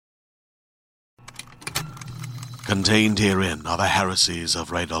Contained herein are the heresies of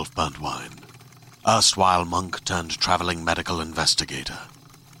Radolf Burntwine, erstwhile monk turned traveling medical investigator.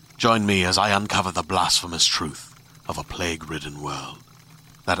 Join me as I uncover the blasphemous truth of a plague-ridden world,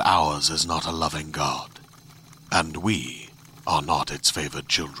 that ours is not a loving God, and we are not its favored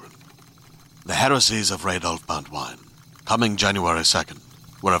children. The heresies of Radolf Burntwine, coming January 2nd,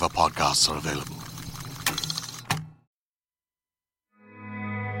 wherever podcasts are available.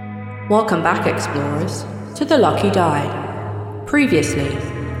 Welcome back, explorers, to the Lucky Die. Previously,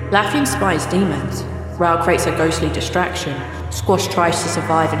 Laffian spies demons, Raoul creates a ghostly distraction, Squash tries to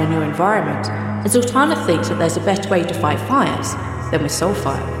survive in a new environment, and Zoltana thinks that there's a better way to fight fires than with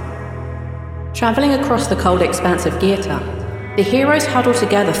soulfire. Travelling across the cold expanse of Geerta, the heroes huddle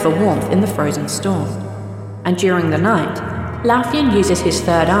together for warmth in the frozen storm. And during the night, Laffian uses his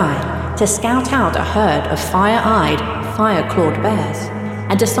third eye to scout out a herd of fire-eyed, fire-clawed bears,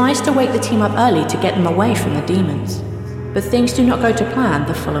 and decides to wake the team up early to get them away from the demons. But things do not go to plan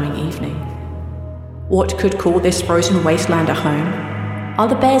the following evening. What could call this frozen wasteland a home? Are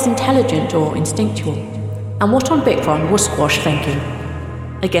the bears intelligent or instinctual? And what on Bikron was Squash thinking?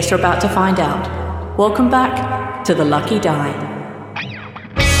 I guess we're about to find out. Welcome back to the Lucky Die.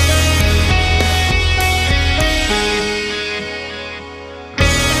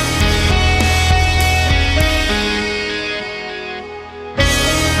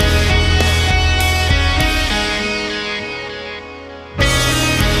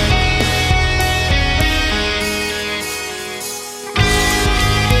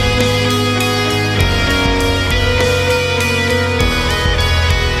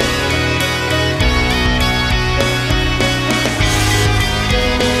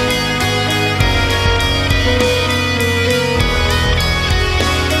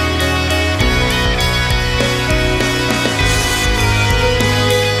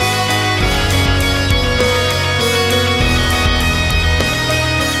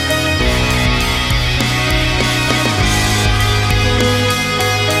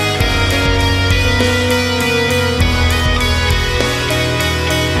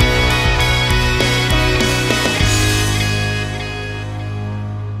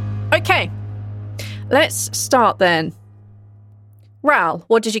 Okay, let's start then. Raoul,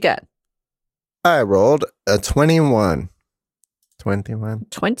 what did you get? I rolled a 21. 21.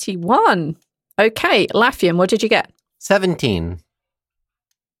 21. Okay, Laffian, what did you get? 17.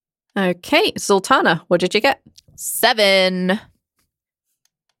 Okay, Zoltana, what did you get? 7.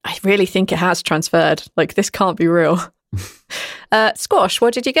 I really think it has transferred. Like, this can't be real. Squash,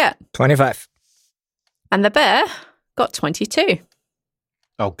 what did you get? 25. And the bear got 22.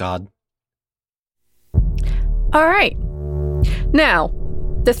 Oh, God. All right. Now,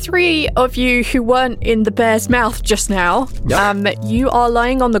 the three of you who weren't in the bear's mouth just now, you are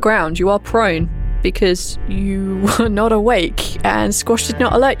lying on the ground. You are prone because you were not awake, and Squash did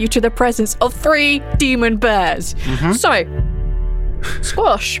not alert you to the presence of 3 demon bears. Mm-hmm. So,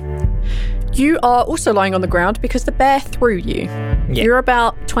 Squash, you are also lying on the ground because the bear threw you. Yeah. You're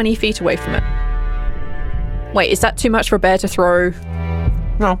about 20 feet away from it. Wait, is that too much for a bear to throw?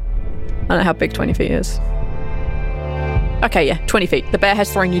 No. I don't know how big 20 feet is. Okay, yeah, 20 feet. The bear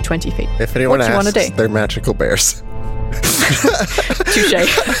has thrown you 20 feet. If anyone what do you want to do? They're magical bears. Touche.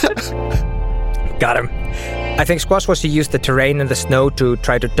 Got him. I think Squash was to use the terrain and the snow to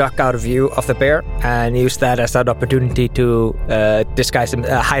try to duck out of view of the bear and use that as an opportunity to disguise him,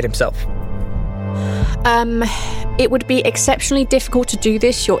 hide himself. It would be exceptionally difficult to do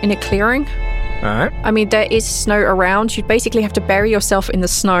this. You're in a clearing. All right. I mean, there is snow around. You'd basically have to bury yourself in the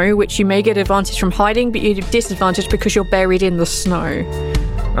snow, which you may get advantage from hiding, but you'd have disadvantage because you're buried in the snow.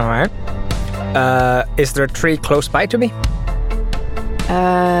 All right. Is there a tree close by to me?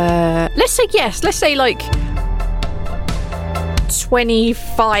 Let's say yes. Let's say like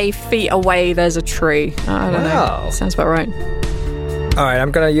 25 feet away there's a tree. I don't know. Sounds about right. All right,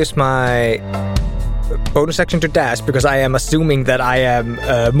 I'm going to use my bonus action to dash because I am assuming that I am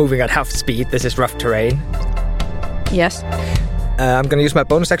moving at half speed. This is rough terrain. Yes. I'm going to use my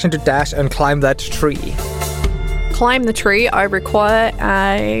bonus action to dash and climb that tree. Climb the tree. I require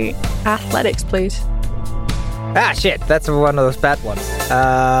a athletics, please. Ah, shit. That's one of those bad ones.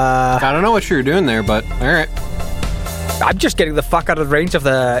 I don't know what you're doing there, but all right. I'm just getting the fuck out of range of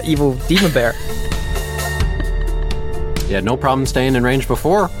the evil demon bear. You had no problem staying in range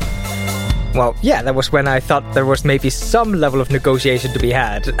before. Well, yeah, that was when I thought there was maybe some level of negotiation to be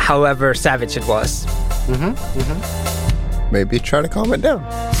had, however savage it was. Maybe try to calm it down.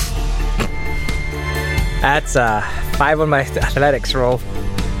 That's 5 on my athletics roll.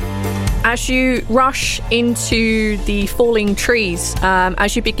 As you rush into the falling trees,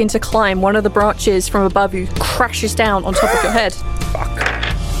 as you begin to climb, one of the branches from above you crashes down on top of your head. Fuck.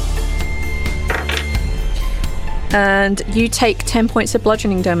 And you take 10 points of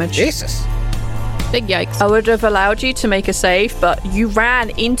bludgeoning damage. Jesus. Big yikes. I would have allowed you to make a save, but you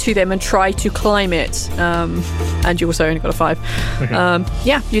ran into them and tried to climb it. And you also only got a 5.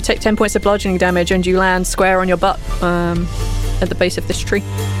 Yeah, you take 10 points of bludgeoning damage and you land square on your butt at the base of this tree.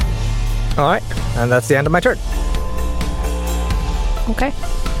 All right, and that's the end of my turn. Okay.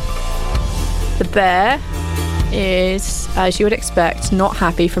 The bear is, as you would expect, not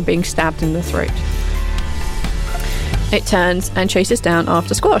happy from being stabbed in the throat. It turns and chases down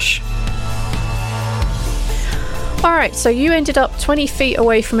after Squash. Alright, so you ended up 20 feet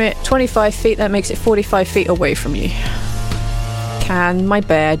away from it, 25 feet, that makes it 45 feet away from you. Can my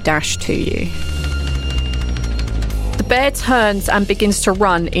bear dash to you? The bear turns and begins to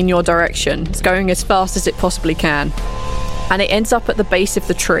run in your direction. It's going as fast as it possibly can. And it ends up at the base of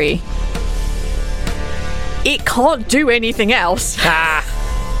the tree. It can't do anything else.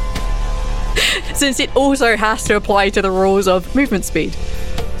 Since it also has to apply to the rules of movement speed.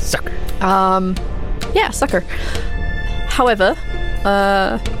 Sucker. Yeah, sucker. However,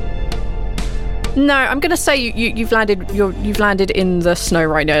 no, I'm gonna say you've landed in the snow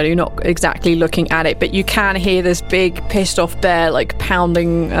right now. You're not exactly looking at it, but you can hear this big pissed off bear like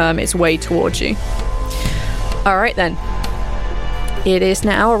pounding its way towards you. All right then. It is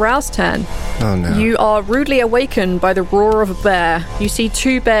now Arouse's turn. Oh no. You are rudely awakened by the roar of a bear. You see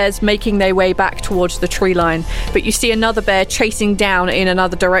 2 bears making their way back towards the tree line, but you see another bear chasing down in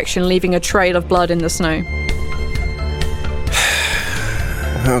another direction, leaving a trail of blood in the snow.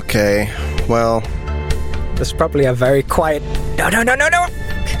 Okay, well... This is probably a very quiet... No!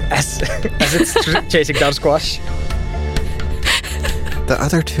 As it's chasing down Squash. The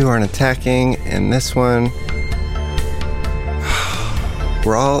other 2 aren't attacking, and this one...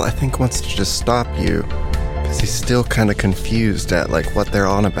 Rawl, I think, wants to just stop you, because he's still kind of confused at, like, what they're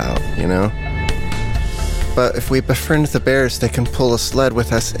on about, you know? But if we befriend the bears, they can pull a sled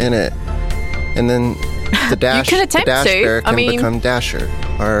with us in it, and then the dash, You can attempt the dash to. bear can I mean... become Dasher,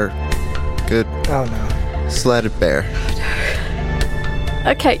 our good sled bear.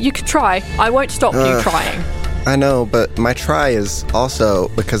 Okay, you could try. I won't stop you trying. I know, but my try is also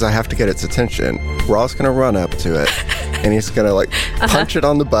because I have to get its attention. Raw's gonna run up to it, and he's gonna, like, punch it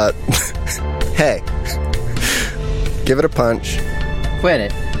on the butt. Hey. Give it a punch. Quit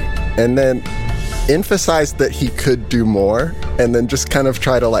it. And then emphasize that he could do more, and then just kind of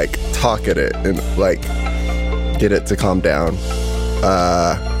try to, like, talk at it and, like, get it to calm down.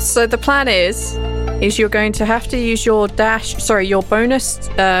 So the plan is you're going to have to use your bonus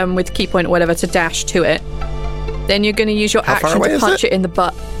with key point or whatever to dash to it. Then you're going to use your action to punch it in the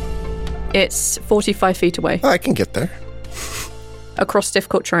butt. It's 45 feet away. Oh, I can get there. Across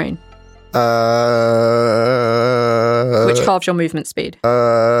difficult terrain. Which halves your movement speed.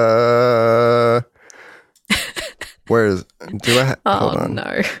 Where is... Hold on.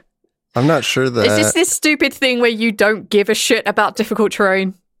 No. I'm not sure that... Is this stupid thing where you don't give a shit about difficult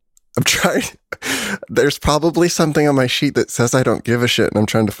terrain? I'm trying... There's probably something on my sheet that says I don't give a shit, and I'm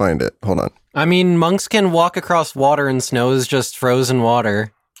trying to find it. Hold on. I mean, monks can walk across water, and snow is just frozen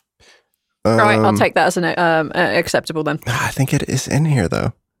water. Right, I'll take that as an acceptable then. I think it is in here,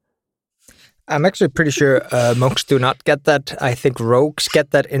 though. I'm actually pretty sure monks do not get that. I think rogues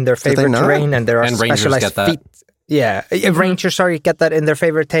get that in their favorite terrain, and there are specialized feats. Yeah, rangers, get that in their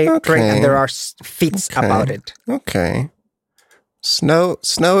favorite terrain, and there are feats about it. Okay. Snow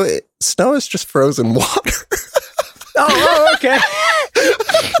is just frozen water. Oh, okay.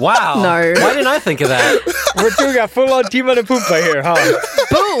 Wow. No. Why didn't I think of that? We're doing a full-on Team of the Poompa here, huh?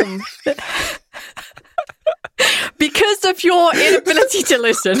 Boom! Because of your inability to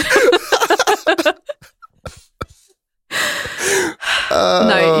listen.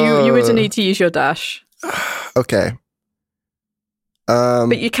 No, you would need to use your dash. Okay.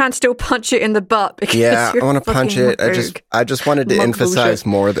 But you can still punch it in the butt because I you're want to punch it. rogue. I just wanted to emphasize bullshit.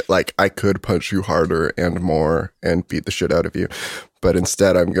 more that, like, I could punch you harder and more and beat the shit out of you, but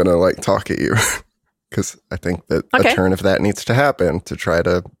instead I'm gonna, like, talk at you because I think that a turn of that needs to happen to try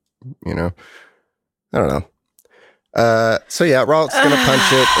to, you know, I don't know. So yeah, Rawl's gonna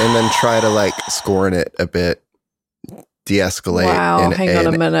punch it and then try to, like, scorn it a bit, de-escalate. Wow, hang on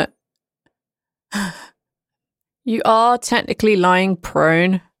a minute. You are technically lying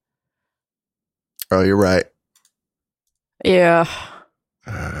prone. Oh, you're right. Yeah.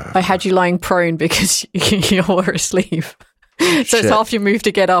 I had you lying prone because you were asleep. So it's half your move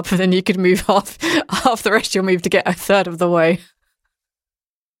to get up, and then you could move half the rest of your move to get a third of the way.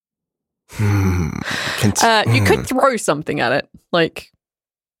 You could throw something at it. Like,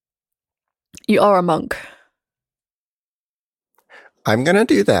 you are a monk. I'm going to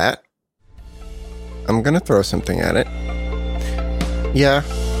do that. I'm going to throw something at it. Yeah.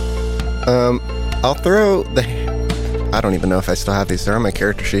 I'll throw I don't even know if I still have these. They're on my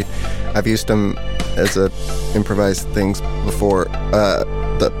character sheet. I've used them as improvised things before.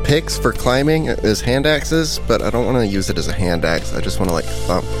 The picks for climbing is hand axes, but I don't want to use it as a hand axe. I just want to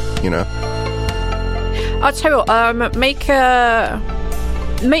thump, I'll tell you what, make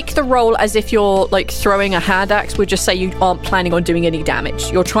the roll as if you're throwing a hand axe. We'll just say you aren't planning on doing any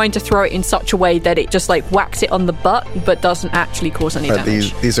damage. You're trying to throw it in such a way that it just whacks it on the butt, but doesn't actually cause any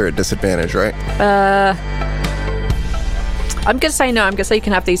damage. These are at disadvantage, right? I'm gonna say no. I'm gonna say you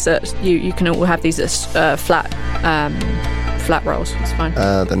can have these. You can all have these as flat rolls. It's fine.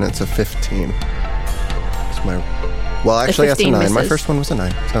 Then it's a 15. Actually, that's a 9. Misses. My first one was a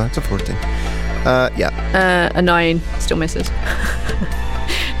 9, so that's a 14. Yeah. A 9 still misses.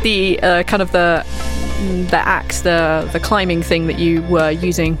 The kind of the axe, the climbing thing that you were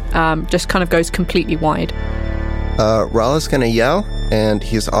using, just kind of goes completely wide. Rala's gonna yell, and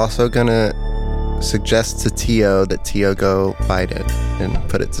he's also gonna suggest to Tio that Tio go bite it and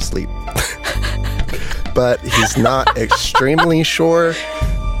put it to sleep. But he's not extremely sure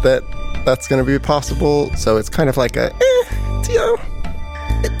that that's going to be possible, so it's kind of like a Tio,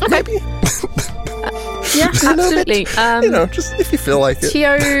 maybe. Yeah, absolutely. Just if you feel like it.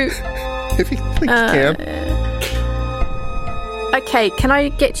 Tio, if you think you can. Okay, can I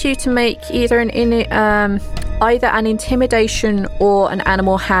get you to make either an intimidation or an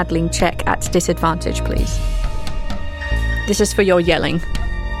animal handling check at disadvantage, please? This is for your yelling.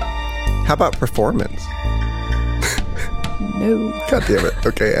 How about performance? No. God damn it.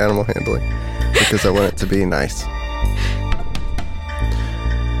 Okay, animal handling. Because I want it to be nice.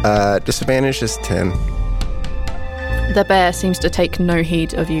 Disadvantage is 10. The bear seems to take no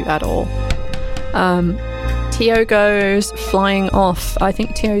heed of you at all. Tio goes flying off. I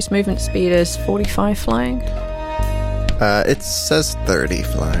think Tio's movement speed is 45 flying. It says 30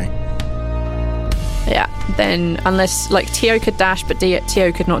 flying. Yeah, then unless Tio could dash, but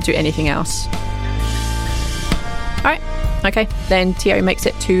Tio could not do anything else. Alright, okay, then Tio makes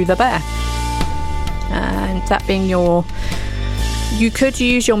it to the bear. And that being you could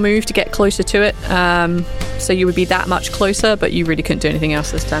use your move to get closer to it, so you would be that much closer, but you really couldn't do anything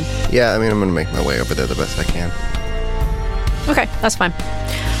else this time. Yeah, I mean, I'm going to make my way over there the best I can. Okay, that's fine.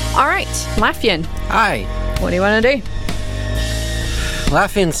 Alright, Laffian. Hi. What do you want to do?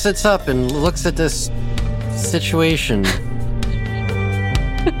 Laffian sits up and looks at this situation.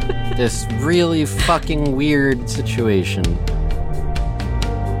 This really fucking weird situation.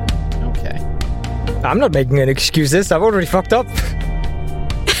 Okay. I'm not making any excuses. I've already fucked up.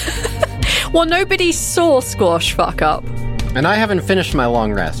 Well, nobody saw Squash fuck up. And I haven't finished my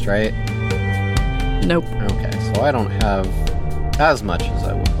long rest, right? Nope. Okay, so I don't have as much as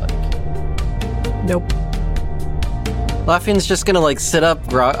I would like. Nope. Laffian's just gonna sit up,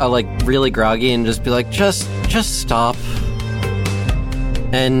 really groggy, and just be like, just stop.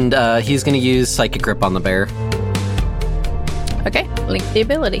 And he's gonna use Psychic Grip on the bear. Okay, link the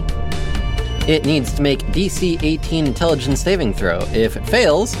ability. It needs to make DC 18 Intelligence saving throw. If it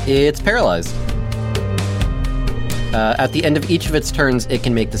fails, it's paralyzed. At the end of each of its turns, it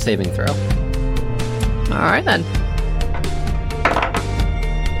can make the saving throw. All right then.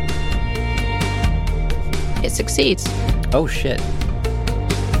 It succeeds. Oh shit.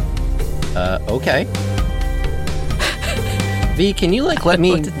 Okay. V, can you let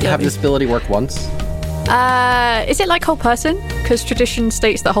me have this ability work once? Is it like whole person? Because tradition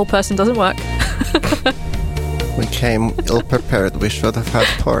states that whole person doesn't work. We came ill-prepared. We should have had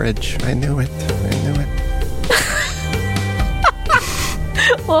porridge. I knew it.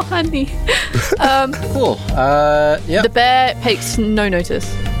 Oh, honey. Cool. Yeah. The bear takes no notice.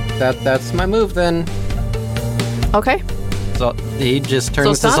 That's my move then. Okay. So he just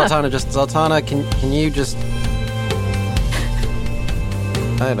turns to Zoltana. Zoltana, can you just...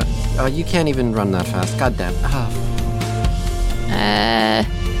 I don't... Oh, you can't even run that fast. God damn. Oh.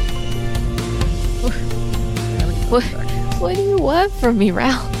 What do you want from me,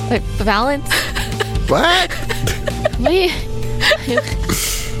 Ralph? Balance? What?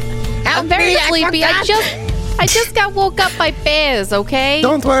 I'm very sleepy. I just got woke up by bears, okay?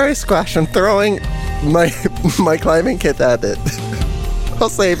 Don't worry, Squash. I'm throwing my climbing kit at it. I'll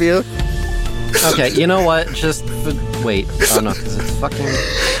save you. Okay, you know what? Just wait. Oh no, because it's fucking...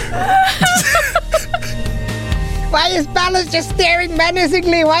 Why is Balance just staring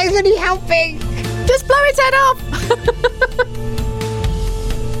menacingly? Why isn't he helping? Just blow its head off!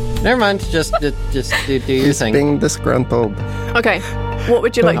 Never mind. Just do your thing. Being disgruntled. Okay. What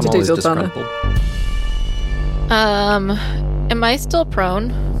would you like to do, Zoltana? Am I still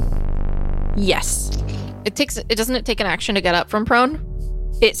prone? Yes. Doesn't it take an action to get up from prone?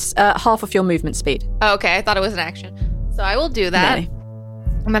 It's half of your movement speed. Oh, okay, I thought it was an action. So I will do that. No.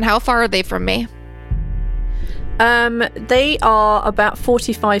 And then how far are they from me? They are about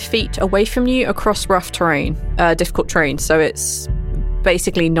 45 feet away from you across rough terrain, difficult terrain. So it's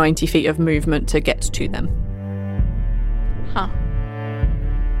basically 90 feet of movement to get to them. Huh.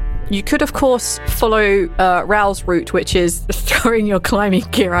 You could, of course, follow Raoul's route, which is throwing your climbing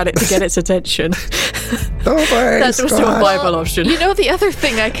gear at it to get its attention. That's also a viable option. You know the other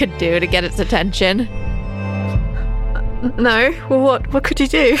thing I could do to get its attention? No? Well, what could you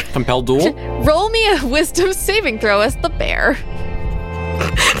do? Compel duel? Roll me a wisdom saving throw as the bear.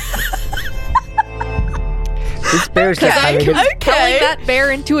 This bear's because I'm compelling that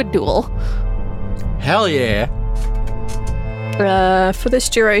bear into a duel. Hell yeah. For this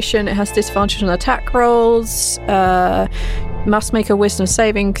duration, it has disadvantage on attack rolls. Must make a wisdom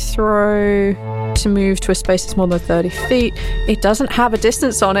saving throw to move to a space that's more than 30 feet. It doesn't have a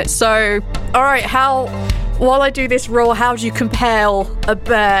distance on it, so... Alright, while I do this roll, how do you compel a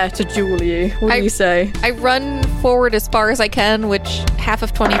bear to duel you? What do you say? I run forward as far as I can, which half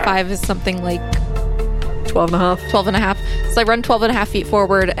of 25 is something like... 12 and a half. 12 and a half. So I run 12 and a half feet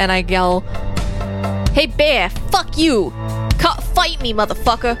forward, and I yell, "Hey, bear, fuck you! Fight me,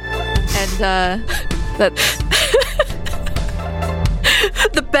 motherfucker!" And, that's...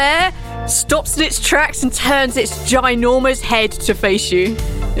 The bear stops in its tracks and turns its ginormous head to face you.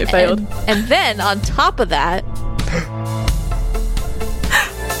 It failed. And then, on top of that,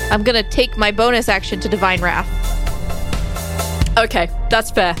 I'm gonna take my bonus action to Divine Wrath. Okay,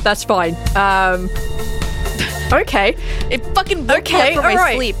 that's fair. That's fine. Okay. It fucking woke me up from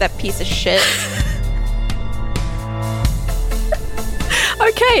my sleep, that piece of shit.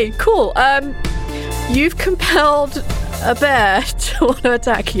 Okay, cool. You've compelled a bear to want to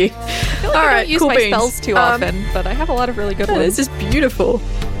attack you. I feel like I don't use my spells too often, but I have a lot of really good ones. This is beautiful.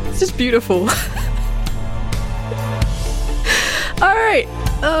 This is beautiful. Alright,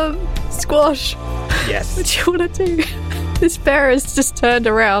 Squash. Yes. What do you want to do? This bear has just turned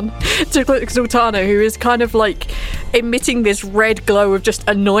around to look at Zoltana, who is kind of like emitting this red glow of just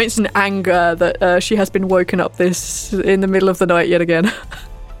annoyance and anger that she has been woken up this in the middle of the night yet again.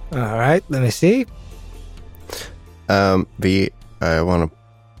 Alright, let me see. I want to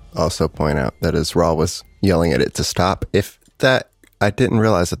also point out that as Raul was yelling at it to stop, I didn't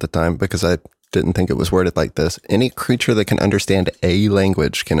realize at the time because I didn't think it was worded like this. Any creature that can understand a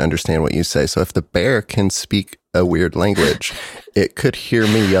language can understand what you say. So if the bear can speak a weird language, it could hear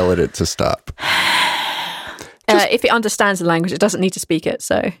me yell at it to stop. If it understands the language, it doesn't need to speak it.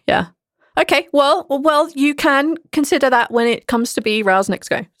 So yeah. Okay. Well, you can consider that when it comes to be Raoul's next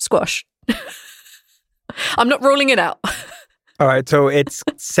go. Squash. I'm not ruling it out. All right. So it's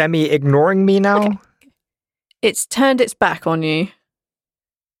semi-ignoring me now. Okay. It's turned its back on you.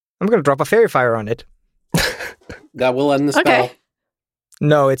 I'm going to drop a fairy fire on it. That will end the spell. Okay.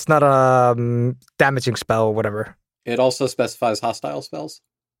 No, it's not a damaging spell or whatever. It also specifies hostile spells.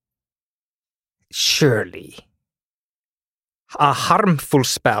 Surely. A harmful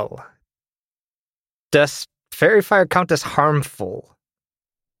spell. Does fairy fire count as harmful?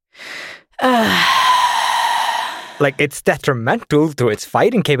 Like, it's detrimental to its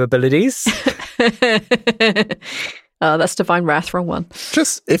fighting capabilities. That's Divine Wrath, wrong one.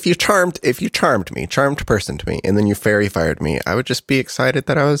 Just if you charmed person to me, and then you fairy fired me, I would just be excited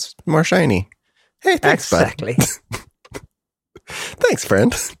that I was more shiny. Hey, thanks, exactly. bud. Thanks,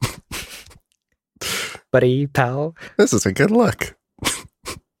 friend. Buddy, pal. This is a good look.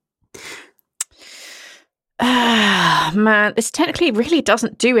 Man, this technically really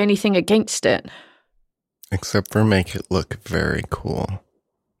doesn't do anything against it. Except for make it look very cool.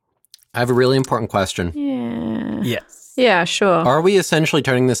 I have a really important question. Yeah. Yes. Yeah, sure. Are we essentially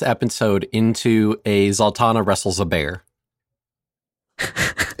turning this episode into a Zoltana wrestles a bear?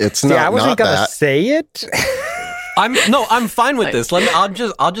 It's not. I wasn't gonna that. say it. I'm fine with this.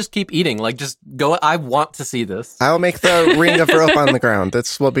 I'll just keep eating. Like, just go. I want to see this. I'll make the ring of rope on the ground.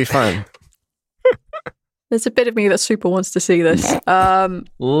 This will be fun. There's a bit of me that super wants to see this.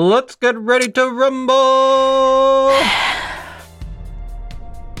 Let's get ready to rumble.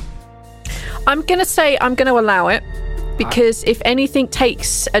 I'm going to say I'm going to allow it because if anything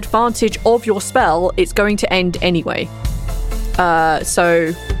takes advantage of your spell, it's going to end anyway.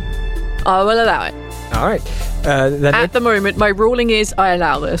 So I will allow it. All right. Then At the moment, my ruling is I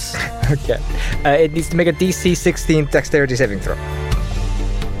allow this. Okay. It needs to make a DC 16 dexterity saving throw.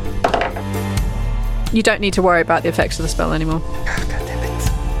 You don't need to worry about the effects of the spell anymore. God damn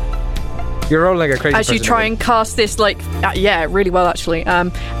it. You're rolling a crazy as you try and cast this, like, yeah, really well, actually.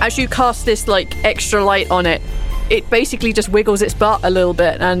 As you cast this, like, extra light on it, it basically just wiggles its butt a little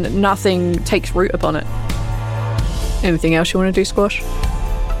bit and nothing takes root upon it. Anything else you want to do, Squash?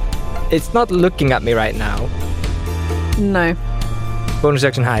 It's not looking at me right now. No. Bonus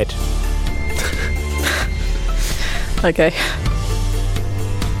action hide. Okay.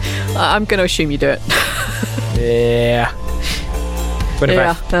 I'm going to assume you do it. Yeah.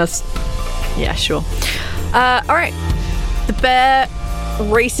 25. Yeah, sure. Alright. The bear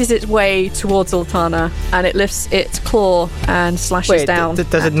races its way towards Sultana, and it lifts its claw and slashes down.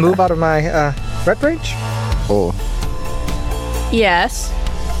 Does it move out of my red range? Oh. Yes.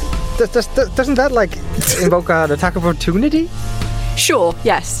 Doesn't that, like, invoke an attack of opportunity? Sure,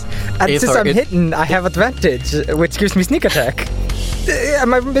 yes. And since I'm hidden, I have advantage, which gives me sneak attack.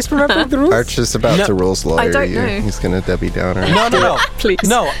 Am I misremembering the rules? Arch is about to roll lawyer. I don't know. He's gonna Debbie Downer. No. Please.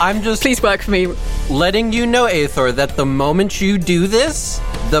 No, I'm just... Please work for me. Letting you know, Aethor, that the moment you do this,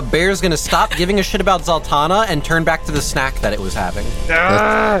 the bear's gonna stop giving a shit about Zaltana and turn back to the snack that it was having.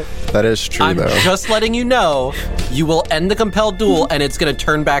 That is true, though. I'm just letting you know, you will end the compelled duel and it's gonna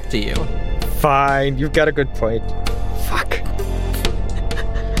turn back to you. Fine, you've got a good point. Fuck.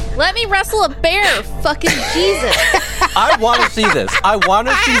 Let me wrestle a bear, fucking Jesus. I want to see this. I want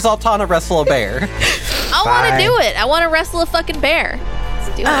to see Zaltana wrestle a bear. I want to do it. I want to wrestle a fucking bear.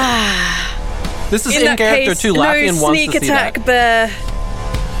 Let's do it. This is in character too. Laffian wants to see that. Sneak attack bear.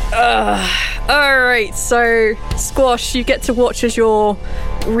 Alright, so Squash, you get to watch as your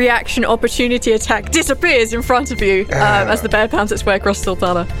reaction opportunity attack disappears in front of you as the bear pounds its way across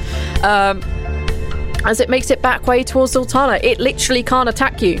Sultana. As it makes it back way towards Sultana, it literally can't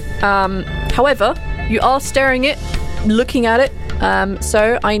attack you. However, you are staring it, looking at it,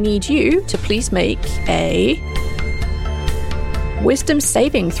 so I need you to please make a wisdom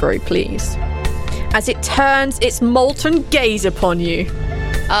saving throw, please. As it turns its molten gaze upon you.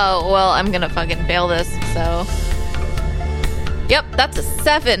 Oh, well, I'm gonna fucking fail this, so... Yep, that's a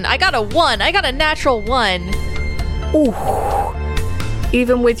 7. I got a 1. I got a natural 1. Ooh.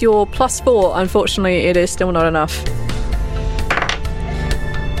 Even with your +4, unfortunately, it is still not enough.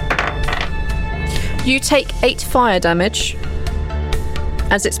 You take 8 fire damage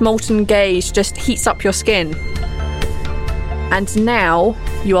as its molten gaze just heats up your skin. And now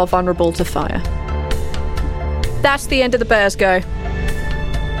you are vulnerable to fire. That's the end of the bear's go.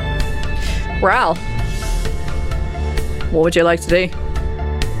 Ral, what would you like to do?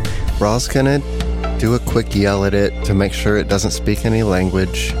 Ral's gonna do a quick yell at it to make sure it doesn't speak any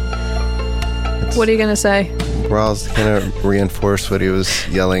language. What are you gonna say? Ral's gonna reinforce what he was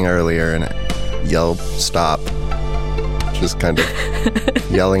yelling earlier and yell stop. Just kind of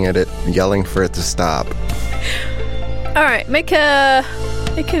yelling at it, yelling for it to stop. Alright, make an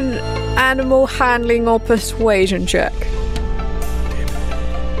animal handling or persuasion check.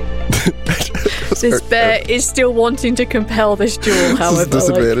 This bear is still wanting to compel this duel, however.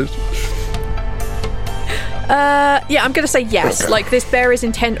 Disadvantage. Yeah, I'm gonna say yes. Like, this bear is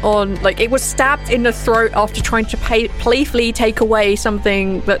intent on, like, it was stabbed in the throat after trying to playfully take away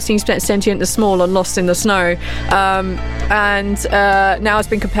something that seems sentient and small and lost in the snow. And now it's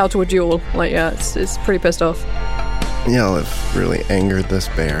been compelled to a duel. Like, yeah, it's pretty pissed off. Yeah, I've really angered this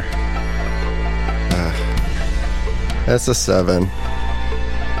bear. That's a 7.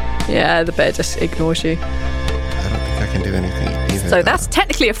 Yeah, the bear just ignores you. I don't think I can do anything either. So that's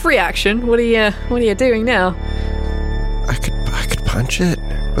technically a free action. What are you doing now? I could punch it,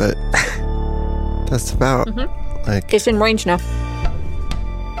 but that's about like it's in range now.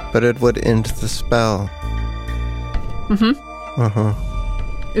 But it would end the spell.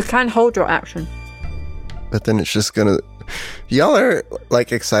 You can hold your action. But then it's just gonna... Y'all are,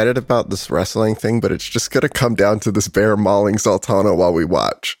 like, excited about this wrestling thing, but it's just gonna come down to this bear mauling Sultana while we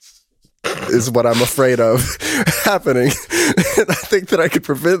watch. Is what I'm afraid of happening. And I think that I could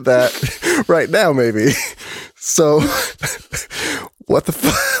prevent that right now, maybe. So, what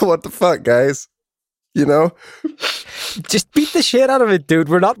the fuck, guys? You know? Just beat the shit out of it, dude.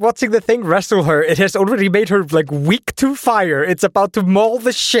 We're not watching the thing wrestle her. It has already made her, like, weak to fire. It's about to maul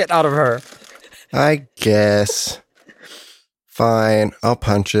the shit out of her. I guess. Fine, I'll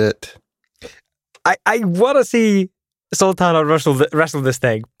punch it. I want to see Sultana wrestle this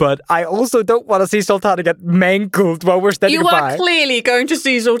thing, but I also don't want to see Sultana get mangled while we're standing by. You are clearly going to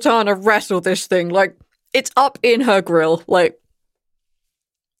see Sultana wrestle this thing. Like, it's up in her grill. Like,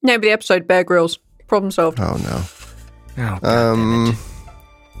 name of the episode, Bear Grylls. Problem solved. Oh, no. Oh, God damn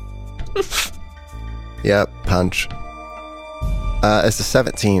it. Yep, punch. It's a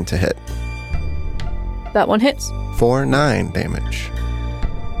 17 to hit. That one hits. For 9 damage.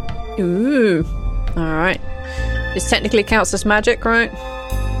 Ooh. Alright. This technically counts as magic, right?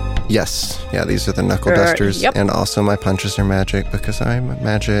 Yes. Yeah, these are the knuckle dusters. Yep. And also my punches are magic because I'm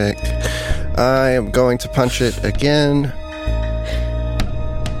magic. I am going to punch it again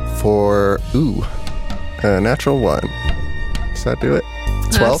for, a natural 1. Does that do it?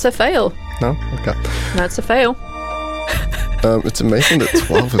 12? That's a fail. No? Okay. That's a fail. It's amazing that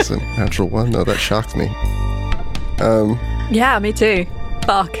 12 is a natural 1, though. That shocked me. Yeah, me too.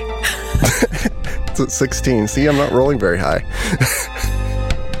 Fuck. It's at 16. See, I'm not rolling very high.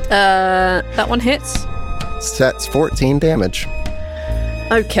 That one hits. That's 14 damage.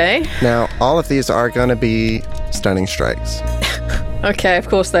 Okay. Now, all of these are going to be stunning strikes. Okay, of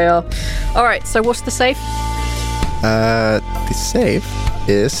course they are. Alright, so what's the save? The save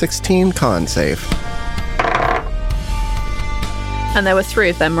is 16 con save. And there were 3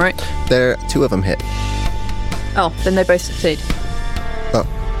 of them, right? There, 2 of them hit. Oh, then they both succeed. Oh.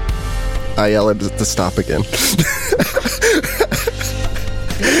 I yell at it to stop again.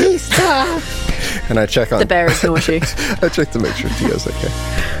 Please stop. And I check on... The bear ignores you. I check to make sure Tio's okay.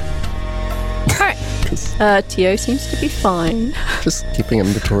 Alright. Tio seems to be fine. Just keeping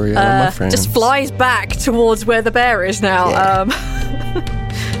inventory on my friends. Just flies back towards where the bear is now. Yeah.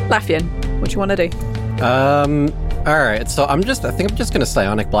 Laffian, what do you want to do? Alright, so I think I'm just gonna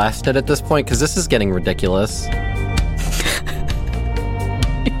Psionic Blast it at this point, because this is getting ridiculous.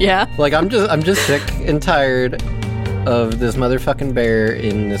 Yeah? Like, I'm just sick and tired of this motherfucking bear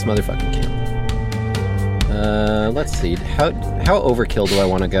in this motherfucking camp. Let's see. How overkill do I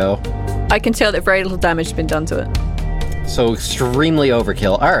want to go? I can tell that very little damage has been done to it. So extremely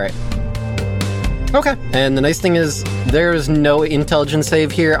overkill. Alright. Okay. And the nice thing is, there's no intelligence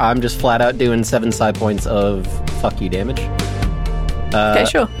save here. I'm just flat out doing 7 side points of fuck you damage. Okay,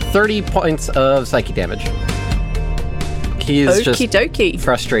 sure. 30 points of psychic damage. He's just dokie.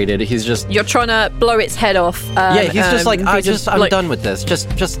 frustrated. He's just... You're trying to blow its head off. Yeah, he's just like, I'm done with this.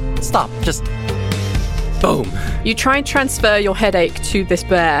 Just stop. Just... Boom. You try and transfer your headache to this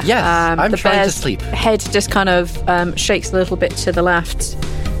bear. Yes, I'm the trying to bear's sleep. Head just kind of shakes a little bit to the left.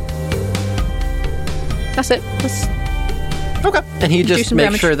 That's it. Okay. And he just makes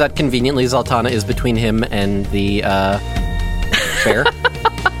damage. sure that conveniently Zaltana is between him and the bear.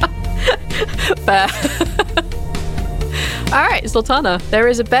 Bear. All right, Zaltana, there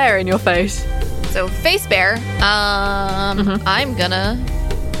is a bear in your face. So face bear. I'm gonna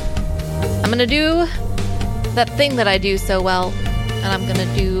do that thing that I do so well, and I'm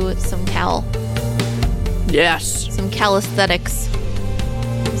gonna do some Yes. some calisthenics,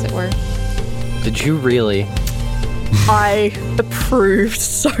 as it were. Did you really? I approved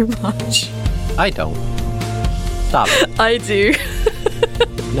so much. I don't. Stop it. I do.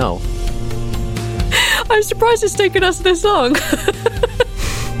 No. I'm surprised it's taken us this long.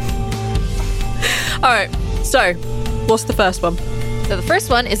 Alright, so what's the first one? So the first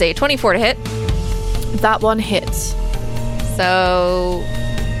one is a 24 to hit. That one hits. So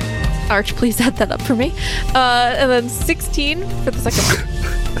Arch, please add that up for me. And then 16 for the second one.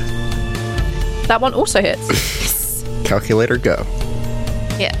 That one also hits. Calculator, go.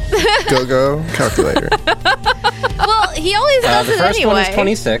 Yeah. Go, calculator. Well, he always does the it first anyway. one is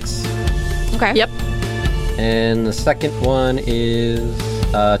 26. Okay. Yep. And the second one is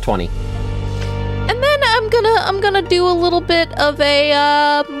 20. And then I'm gonna do a little bit of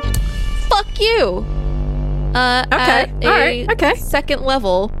a fuck you. Okay. At All right. Okay. Second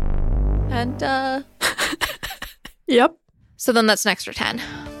level. And Yep. so then that's an extra 10.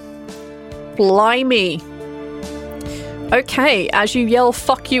 Blimey. Okay, as you yell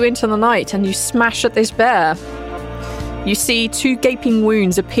fuck you into the night and you smash at this bear, you see 2 gaping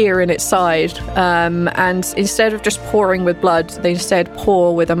wounds appear in its side, and instead of just pouring with blood, they instead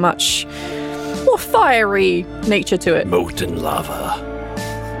pour with a much more fiery nature to it. Molten lava.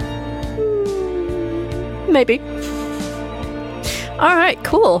 Maybe. Alright,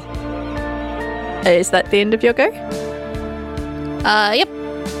 cool. Is that the end of your go? Yep.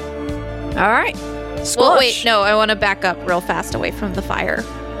 Alright. Squash. Well, wait, no, I want to back up real fast away from the fire.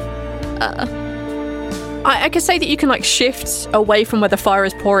 I could say that you can like shift away from where the fire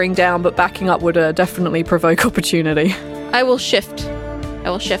is pouring down, but backing up would definitely provoke opportunity. I will shift.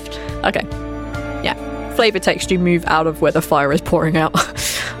 Okay. Yeah. Flavor text, you move out of where the fire is pouring out.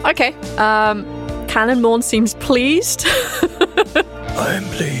 Okay. Cannonmorn seems pleased. I'm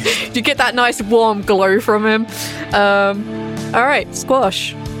pleased. You get that nice warm glow from him. All right,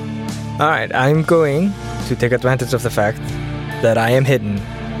 Squash. All right, I'm going to take advantage of the fact that I am hidden,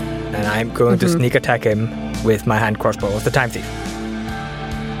 and I'm going to sneak attack him with my hand crossbow of the Time Thief.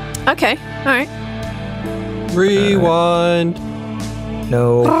 Okay, all right. Rewind.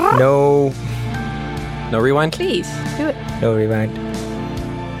 No. No rewind? Please, do it. No rewind.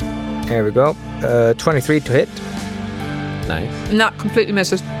 There we go. 23 to hit. Nice. And that completely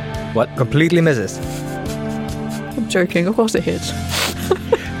misses. What? Completely misses. I'm joking. Of course it hits.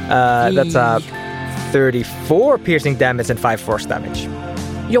 That's 34 piercing damage and 5 force damage.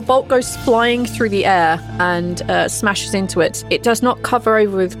 Your bolt goes flying through the air and smashes into it. It does not cover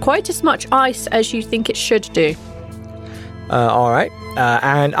over with quite as much ice as you think it should do. All right.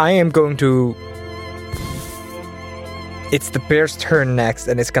 And I am going to... It's the bear's turn next,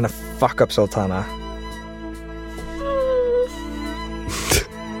 and it's going to fuck up Sultana.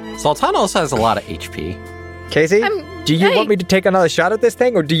 Sultana also has a lot of HP. Casey, do you want me to take another shot at this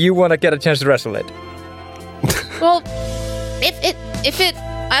thing, or do you want to get a chance to wrestle it? Well, if it,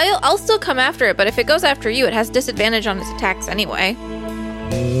 I'll still come after it, but if it goes after you, it has disadvantage on its attacks anyway.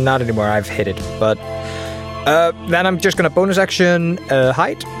 Not anymore. I've hit it, but then I'm just gonna bonus action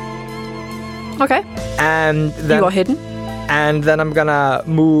hide. Okay. And then you are hidden. And then I'm gonna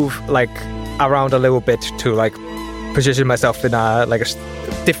move like around a little bit to like position myself in a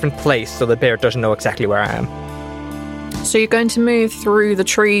different place so the bear doesn't know exactly where I am. So you're going to move through the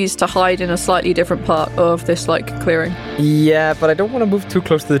trees to hide in a slightly different part of this clearing. Yeah, but I don't want to move too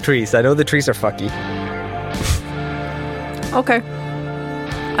close to the trees. I know the trees are fucky. Okay.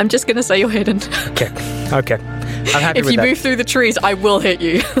 I'm just going to say you're hidden. Okay. I'm happy with that. If you move through the trees, I will hit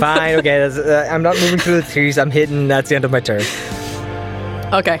you. Fine, okay. I'm not moving through the trees. I'm hidden. That's the end of my turn.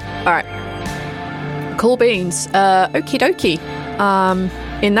 Okay. All right. Cool beans. Okie dokie.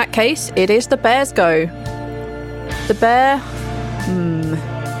 In that case, it is the bear's go. The bear...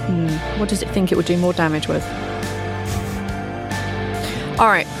 what does it think it would do more damage with?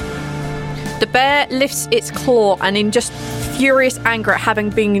 Alright. The bear lifts its claw and in just furious anger at having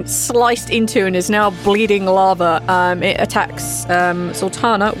been sliced into and is now bleeding lava, it attacks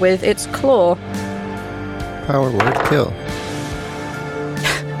Sultana with its claw. Power word kill.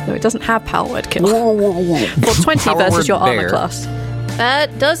 No, it doesn't have power word kill. For 20 Power versus your bear. armor class.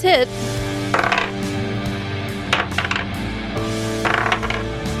 That does hit.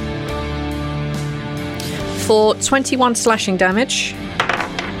 For 21 slashing damage.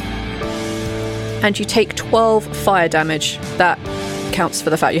 And you take 12 fire damage. That counts for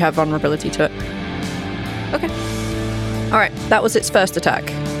the fact you have vulnerability to it. Okay. Alright, that was its first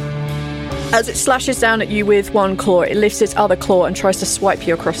attack. As it slashes down at you with one claw, it lifts its other claw and tries to swipe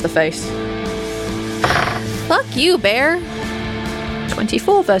you across the face. Fuck you, bear.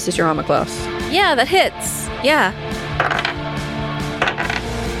 24 versus your armor class. Yeah, that hits. Yeah.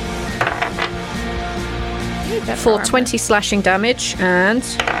 For 20 slashing damage and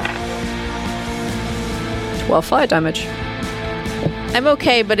 12 fire damage. I'm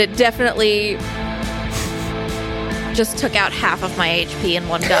okay, but it definitely just took out half of my HP in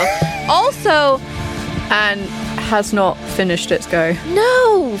one go. Also, and has not finished its go.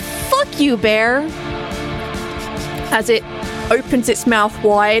 No! Fuck you, bear! As it opens its mouth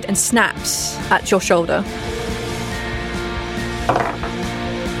wide and snaps at your shoulder.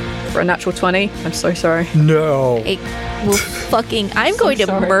 For a natural 20. I'm so sorry. No. I'm going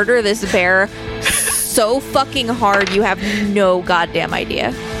to murder this bear so fucking hard you have no goddamn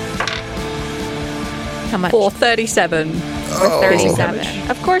idea. How much? For 37. For 37.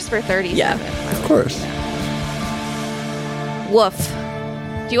 Of course for 37. Yeah. Of course. Woof.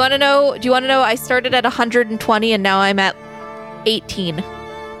 Do you want to know I started at 120 and now I'm at 18.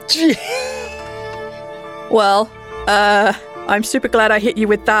 Well, I'm super glad I hit you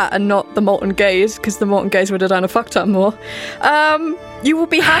with that and not the Molten Gaze, because the Molten Gaze would have done a fuck ton more. You will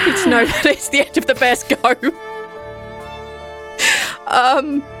be happy to know that it's the end of the bear's go.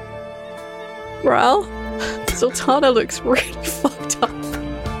 Well, Sultana looks really fucked up.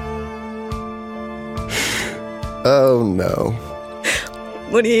 Oh no.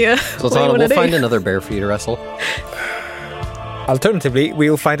 What do you Sultana, we'll find another bear for you to wrestle. Alternatively,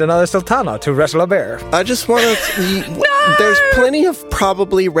 we'll find another Sultana to wrestle a bear. I just want to... No! There's plenty of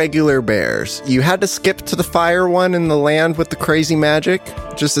probably regular bears. You had to skip to the fire one in the land with the crazy magic,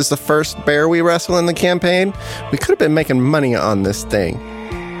 just as the first bear we wrestle in the campaign. We could have been making money on this thing.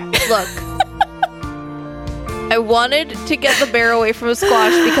 Look. I wanted to get the bear away from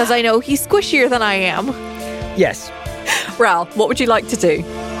Squash because I know he's squishier than I am. Yes. Ral, what would you like to do?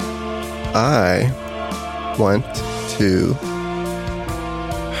 I want to...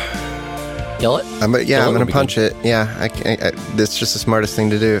 Kill it? I'm going to punch it. Yeah, that's just the smartest thing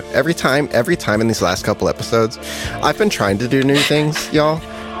to do. Every time in these last couple episodes, I've been trying to do new things, y'all,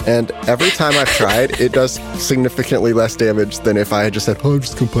 And every time I've tried, it does significantly less damage than if I had just said, "Oh, I'm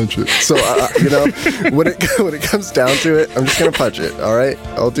just gonna punch it." So, when it comes down to it, I'm just gonna punch it. All right,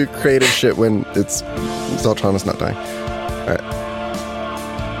 I'll do creative shit when Zoltana's not dying. All right.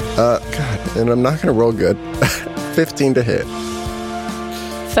 God, and I'm not gonna roll good. 15 to hit.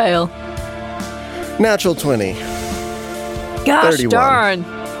 Fail. Natural 20. Gosh 31. darn.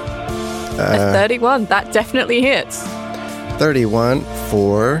 A 31. That definitely hits. 31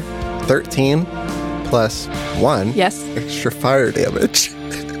 for 13 plus 1. Yes. Extra fire damage.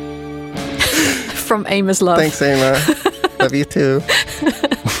 From Ama's love. Thanks, Ama. Love you too.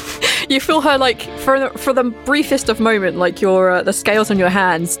 You feel her, like, for the briefest of moment, like, the scales on your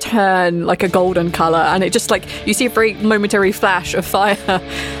hands turn, like, a golden color, and it just, like, you see a very momentary flash of fire.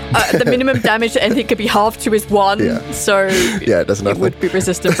 The minimum damage that anything could be halved to is 1, so yeah, it does nothing. It would be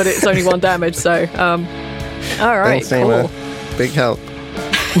resistant, but it's only 1 damage, so, all right, Thanks, cool. Ama. Big help.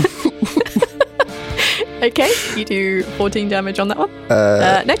 Okay, you do 14 damage on that one.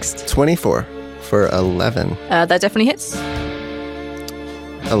 Next. 24 for 11. That definitely hits.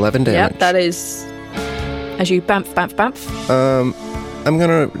 11 damage. Yep, that is as you bamf. I'm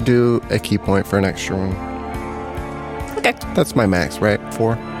gonna do a key point for an extra one. Okay. That's my max, right?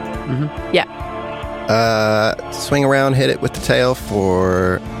 4? Mm-hmm. Yeah. Swing around, hit it with the tail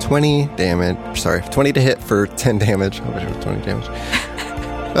for 20 damage. Sorry, 20 to hit for 10 damage. I wish it was 20 damage.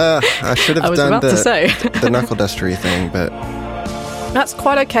 I should have done the knuckle dustery thing, but... That's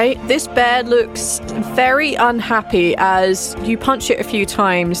quite okay. This bear looks very unhappy as you punch it a few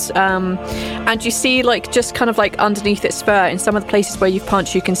times, and you see, like, just kind of like underneath its fur, in some of the places where you've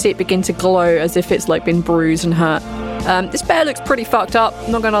punched, you can see it begin to glow as if it's like been bruised and hurt. This bear looks pretty fucked up,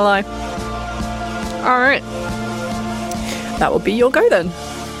 not gonna lie. Alright. That will be your go then.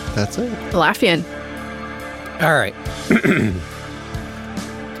 That's it. Laffian. Alright.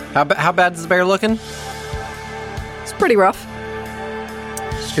 How bad is the bear looking? It's pretty rough.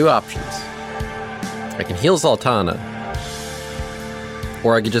 There's 2 options. I can heal Zoltana,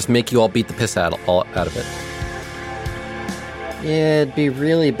 or I could just make you all beat the piss out of it. Yeah, it'd be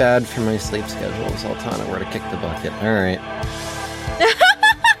really bad for my sleep schedule if Zoltana were to kick the bucket. Alright.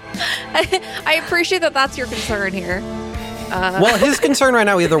 I appreciate that that's your concern here. Well, his concern right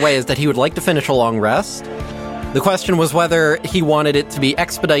now, either way, is that he would like to finish a long rest. The question was whether he wanted it to be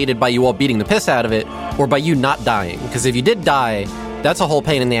expedited by you all beating the piss out of it, or by you not dying. Because if you did die, that's a whole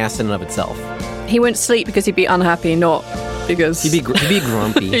pain in the ass in and of itself. He wouldn't sleep because he'd be unhappy, not because... He'd be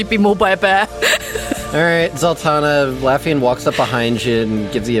grumpy. He'd be mauled by a bear. Alright, Zoltana, Laffian walks up behind you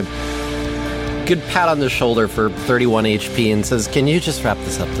and gives you a good pat on the shoulder for 31 HP and says, "Can you just wrap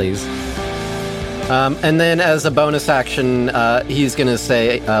this up, please?" And then as a bonus action, he's going to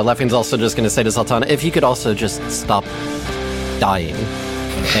say, Laffian's also just going to say to Zoltana, if you could also just stop dying.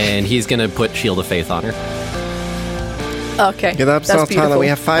 And he's going to put Shield of Faith on her. Okay. Get up, Zoltana. Beautiful. We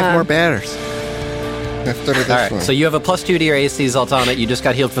have 5 more batters. Alright, so you have a +2 to your AC, Zoltana. You just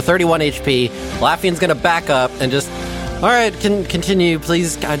got healed for 31 HP. Laffian's going to back up and just... Alright, continue,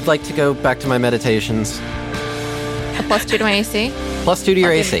 please. I'd like to go back to my meditations. A +2 to my AC? +2 to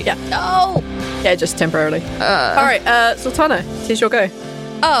your AC. Yeah. No! Yeah, just temporarily. Alright, Zoltana, it's your go.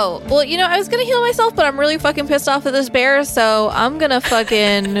 Oh, well, I was gonna heal myself, but I'm really fucking pissed off at this bear, so I'm gonna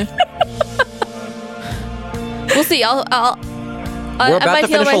fucking... We'll see, We're about to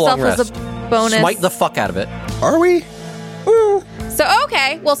finish a long rest. As a bonus. Smite the fuck out of it. Are we? So,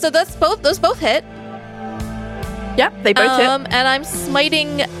 okay, well, so those both hit. Yep, they both hit. And I'm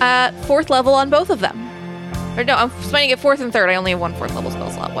smiting at 4th level on both of them. Or no, I'm smiting at 4th and 3rd. I only have 1 4th level spell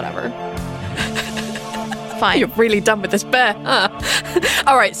slot, whatever. Fine. You're really done with this bear.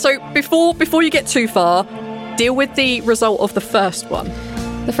 All right, so before you get too far, deal with the result of the first one.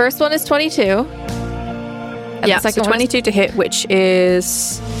 The first one is 22. Yeah, so 22 to hit, which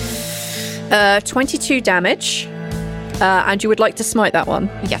is 22 damage. And you would like to smite that one?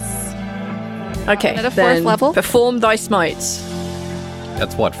 Yes. Okay, at a 4th then level. Perform thy smite.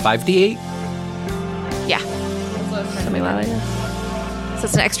 That's what, 5d8? Yeah. Something like that. So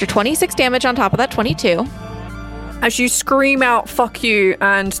it's an extra 26 damage on top of that 22. As you scream out, fuck you,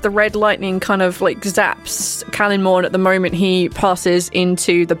 and the red lightning kind of like zaps Calinmorn at the moment he passes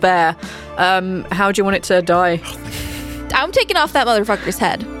into the bear. How do you want it to die? I'm taking off that motherfucker's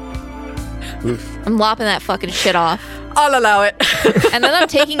head. Oof. I'm lopping that fucking shit off. I'll allow it. And then I'm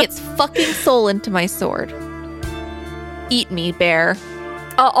taking its fucking soul into my sword. Eat me, bear.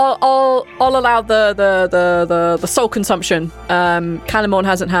 I'll allow the soul consumption. Calimorn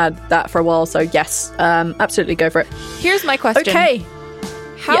hasn't had that for a while, so yes, absolutely go for it. Here's my question. Okay.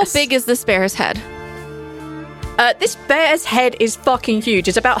 How big is this bear's head? This bear's head is fucking huge.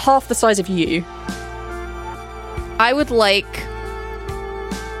 It's about half the size of you. I would like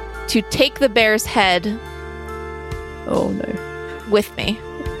to take the bear's head. Oh no. With me.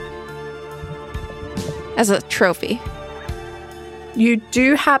 As a trophy. You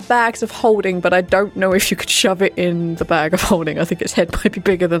do have bags of holding, but I don't know if you could shove it in the bag of holding. I think its head might be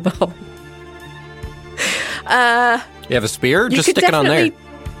bigger than the hole. You have a spear? Just stick it on there.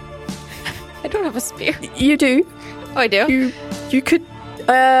 I don't have a spear. You do. Oh, I do? You could...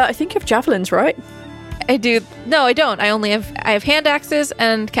 I think you have javelins, right? I do. No, I don't. I have hand axes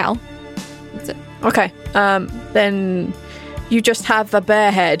and cow. That's it. Okay. Then you just have a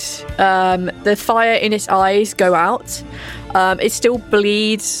bear head. The fire in its eyes go out. It still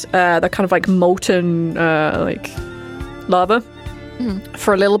bleeds. They're kind of like molten lava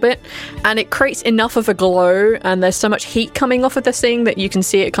for a little bit. And it creates enough of a glow, and there's so much heat coming off of this thing that you can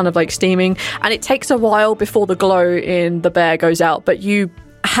see it kind of like steaming. And it takes a while before the glow in the bear goes out, but you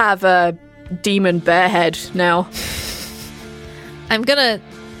have a demon bear head now. I'm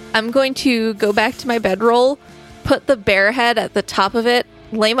going to go back to my bedroll, put the bear head at the top of it,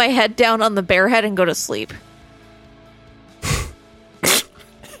 lay my head down on the bear head, and go to sleep.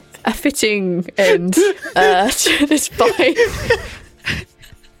 A fitting end to this fight.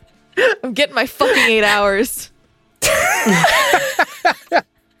 I'm getting my fucking 8 hours.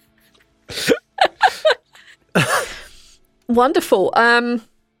 Wonderful.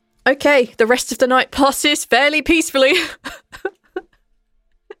 Okay, the rest of the night passes fairly peacefully.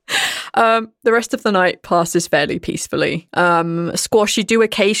 Squash, you do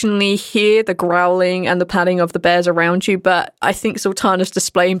occasionally hear the growling and the padding of the bears around you, but I think Sultana's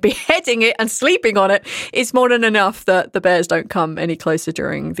displaying beheading it and sleeping on it is more than enough that the bears don't come any closer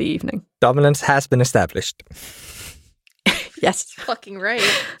during the evening. Dominance has been established. Yes. Fucking right.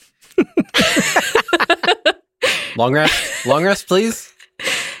 Long rest, please.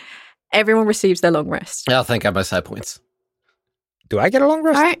 Everyone receives their long rest. I'll thank God my side points. Do I get a long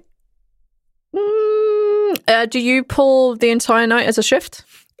rest? All right. Do you pull the entire night as a shift?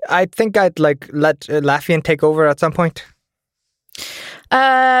 I think I'd let Laffian take over at some point.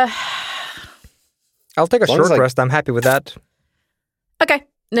 I'll take a short rest. I'm happy with that. Okay.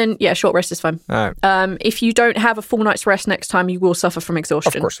 Then, yeah, short rest is fine. All right. If you don't have a full night's rest next time, you will suffer from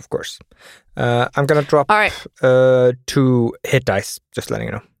exhaustion. Of course. I'm going to drop 2 hit dice, just letting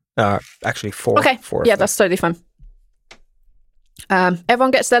you know. Actually, 4. Okay. 4 yeah, that's totally fine.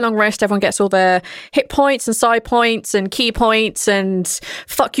 Everyone gets their long rest. Everyone gets all their hit points and side points and key points and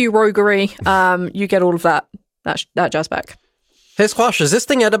fuck you roguery. You get all of that jazz back. Hey, Squash, is this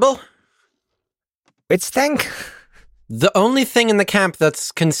thing edible? Which thing? The only thing in the camp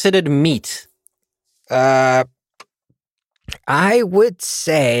that's considered meat. I would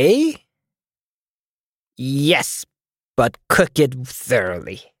say yes, but cook it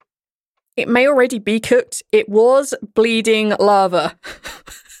thoroughly. It may already be cooked. It was bleeding lava.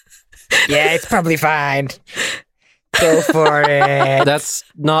 Yeah, it's probably fine. Go for it. That's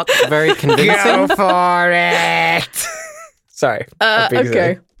not very convincing. Go for it. Sorry.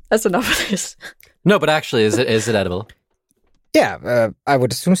 Okay. That's enough of this. No, but actually, is it edible? Yeah, I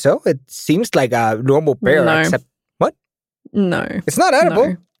would assume so. It seems like a normal bear, except... What? No. It's not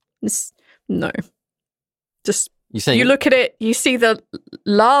edible. No. Just... You look at it, you see the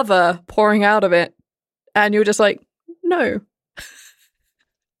lava pouring out of it, and you're just like, no.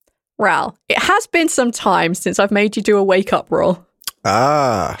 Ral, it has been some time since I've made you do a wake-up roll.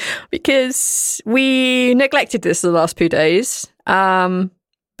 Because we neglected this the last 2 days, but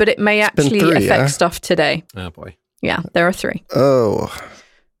it may actually affect stuff today. Oh, boy. Yeah, there are 3. Oh.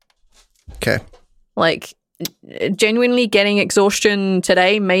 Okay. Like... genuinely getting exhaustion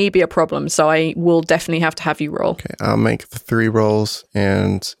today may be a problem, so I will definitely have to have you roll. Okay, I'll make the 3 rolls,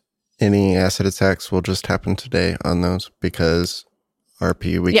 and any acid attacks will just happen today on those because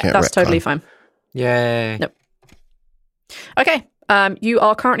RP we can't. Yeah, that's totally fine. Yay! Nope. Okay, you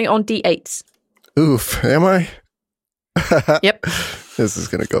are currently on D8s. Oof, am I? Yep. This is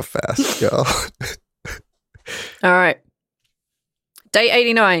gonna go fast, y'all. All right. Day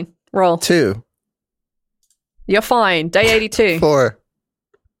 89. Roll 2. You're fine. Day 82. 4.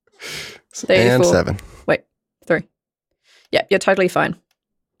 Day 84. And 7. Wait, 3. Yep, you're totally fine.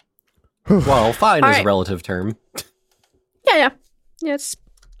 Well, fine is a relative term. Yeah. Yes,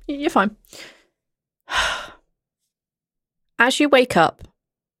 you're fine. As you wake up,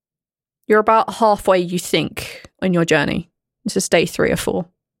 you're about halfway, you think, on your journey. This is day 3 or 4.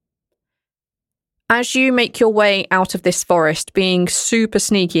 As you make your way out of this forest, being super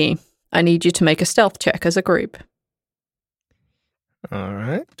sneaky, I need you to make a stealth check as a group. All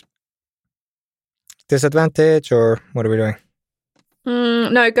right. disadvantage, or what are we doing?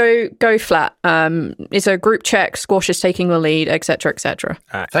 No, go flat. It's a group check. Squash is taking the lead, etc., etc.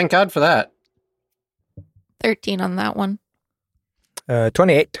 Thank God for that. 13 on that one.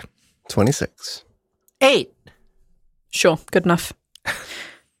 28. 26. 8. Sure, good enough.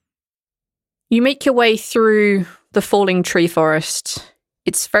 You make your way through the falling tree forest.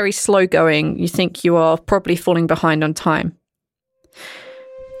 It's very slow going. You think you are probably falling behind on time.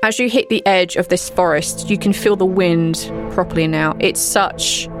 As you hit the edge of this forest, you can feel the wind properly now. It's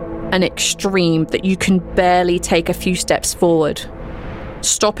such an extreme that you can barely take a few steps forward.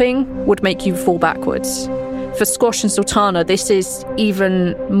 Stopping would make you fall backwards. For Squash and Sultana, this is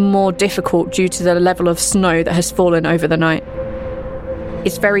even more difficult due to the level of snow that has fallen over the night.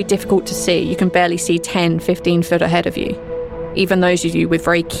 It's very difficult to see. You can barely see 10, 15 foot ahead of you. Even those of you with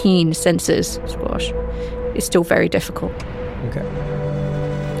very keen senses, Squash, it's still very difficult. Okay.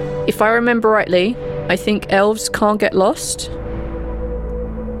 If I remember rightly, I think elves can't get lost.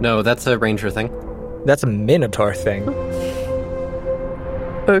 No, that's a ranger thing. That's a minotaur thing.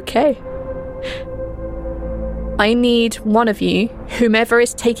 Okay. I need one of you, whomever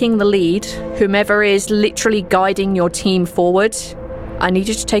is taking the lead, whomever is literally guiding your team forward, I need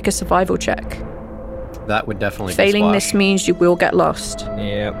you to take a survival check. That would definitely Failing be Squash. this means you will get lost.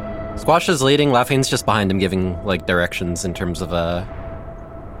 Yep. Squash is leading, Laufey's just behind him giving like directions in terms of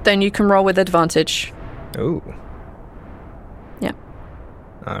Then you can roll with advantage. Ooh. Yeah.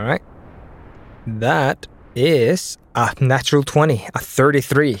 All right. That is a natural 20, a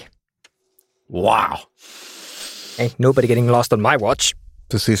 33. Wow. Ain't nobody getting lost on my watch.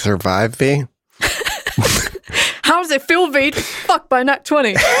 Does he survive, V? How does it feel, Veed? Fuck by nat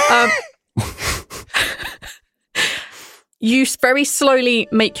 20. You very slowly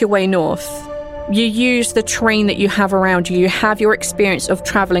make your way north. You use the terrain that you have around you. You have your experience of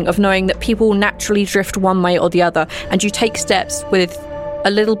traveling, of knowing that people naturally drift one way or the other, and you take steps with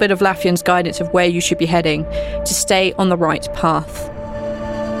a little bit of Lafian's guidance of where you should be heading to stay on the right path.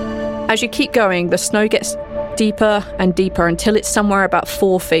 As you keep going, the snow gets deeper and deeper until it's somewhere about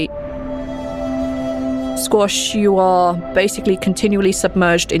 4 feet. Squash, you are basically continually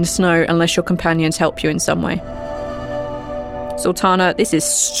submerged in snow unless your companions help you in some way. Sultana, this is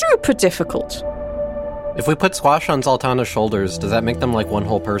super difficult. If we put Squash on Sultana's shoulders, does that make them like one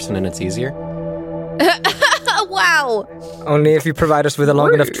whole person and it's easier? Wow! Only if you provide us with a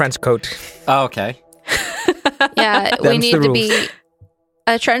long enough trench coat. Oh, okay. Yeah, we need to be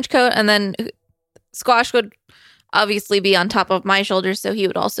a trench coat, and then Squash would obviously be on top of my shoulders, so he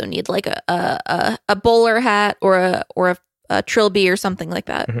would also need like a bowler hat or a trilby or something like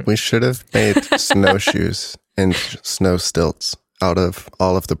that. Mm-hmm. We should have made snowshoes and snow stilts out of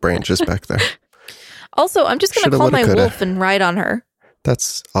all of the branches back there. Also, I'm just going to call my wolf and ride on her.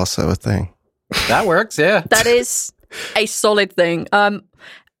 That's also a thing. That works, yeah. That is a solid thing.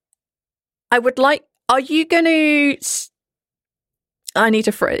 I would like... Are you going to... I need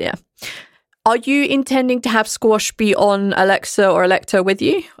to... Yeah. Are you intending to have Squash be on Alexa or Electo with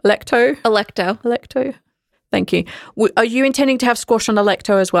you? Electo. Thank you. Are you intending to have Squash on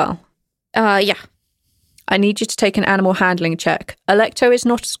Electo as well? Yeah. I need you to take an animal handling check. Electo is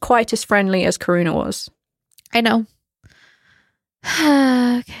not quite as friendly as Karuna was. I know.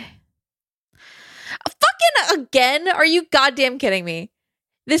 Okay. Fucking again? Are you goddamn kidding me?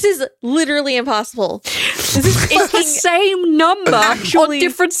 This is literally impossible. It's the same number on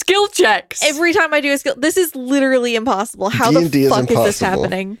different skill checks. Every time I do a skill, this is literally impossible. How the fuck is this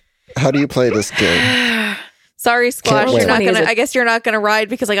happening? How do you play this game? Sorry, Squash. You're not gonna. I guess you're not gonna ride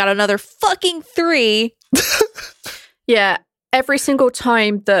because I got another fucking 3. Yeah. Every single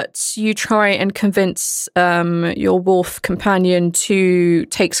time that you try and convince your wolf companion to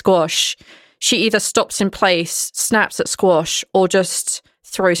take Squash, she either stops in place, snaps at Squash, or just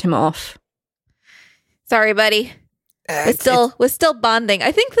throws him off. Sorry, buddy. We're still bonding.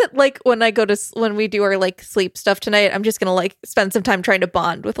 I think that like when we do our like sleep stuff tonight, I'm just gonna like spend some time trying to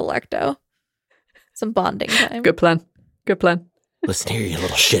bond with Electo. Some bonding time. Good plan. Listen here, you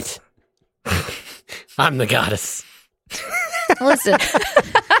little shit. I'm the goddess. Listen,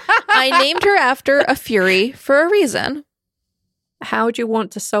 I named her after a fury for a reason. How do you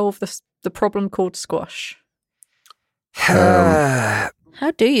want to solve the problem called Squash? How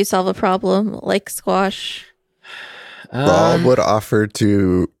do you solve a problem like Squash? Raul would offer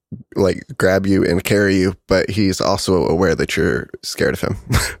to like grab you and carry you, but he's also aware that you're scared of him.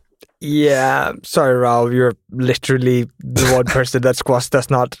 Yeah, sorry, Raul. You're literally the one person that Squash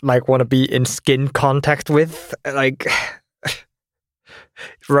does not like want to be in skin contact with, like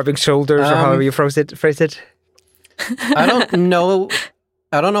rubbing shoulders or however you phrase it. I don't know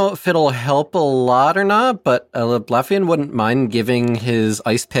I don't know if it'll help a lot or not, but Laffian wouldn't mind giving his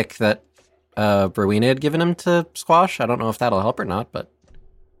ice pick that Rowena had given him to Squash. I don't know if that'll help or not, but...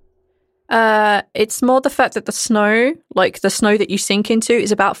 It's more the fact that the snow that you sink into,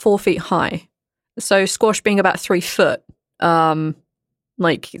 is about 4 feet high. So Squash being about 3 foot, the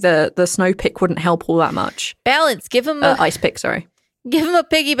snow pick wouldn't help all that much. Balance. Give him ice pick. Sorry. Give him a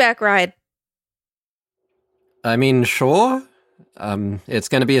piggyback ride. I mean, sure. It's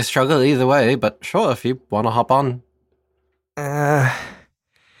going to be a struggle either way, but sure, if you want to hop on.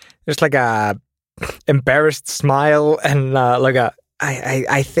 There's like a embarrassed smile and like a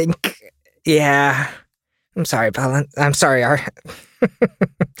I think. Yeah. I'm sorry, Balance. I'm sorry, I'm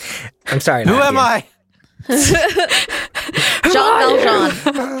sorry. Who am I? Jean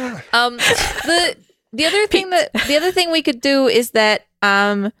Valjean. The other thing we could do is that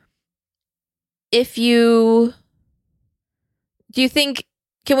if you do you think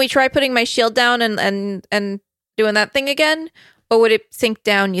can we try putting my shield down and doing that thing again? Or would it sink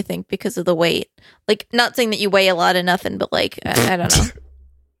down, you think, because of the weight? Like, not saying that you weigh a lot of nothing, but like I don't know.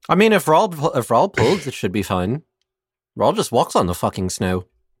 I mean, if Raul pulls, it should be fine. Raul just walks on the fucking snow.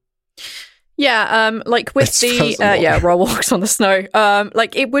 Yeah, Raul walks on the snow.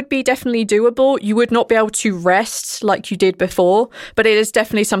 It would be definitely doable. You would not be able to rest like you did before, but it is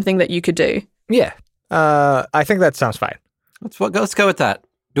definitely something that you could do. Yeah, I think that sounds fine. Let's go with that.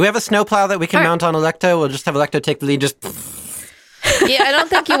 Do we have a snowplow that we can mount on Electo? We'll just have Electo take the lead, just... Yeah, I don't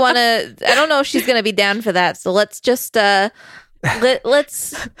think you want to... I don't know if she's going to be down for that, so let's just... let's...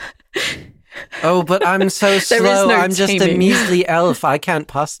 Oh, but I'm so slow. No I'm just a measly elf. I can't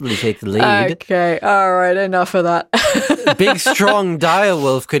possibly take the lead. Okay, all right, enough of that. Big, strong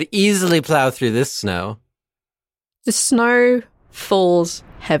direwolf could easily plow through this snow. The snow falls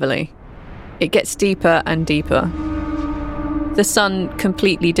heavily. It gets deeper and deeper. The sun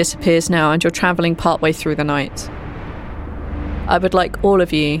completely disappears now, and you're traveling partway through the night. I would like all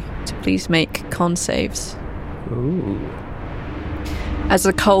of you to please make con saves. Ooh. As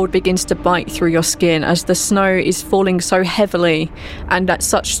the cold begins to bite through your skin, as the snow is falling so heavily and at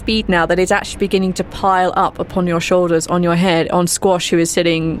such speed now that it's actually beginning to pile up upon your shoulders, on your head, on Squash, who is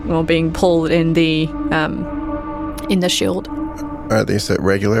sitting or being pulled in the shield. Are these at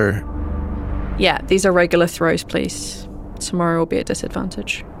regular? Yeah, these are regular throws, please. Tomorrow will be a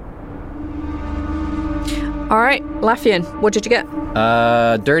disadvantage. All right, Laffian, what did you get?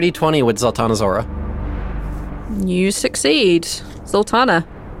 Dirty 20 with Zoltana's aura. You succeed. Zoltana.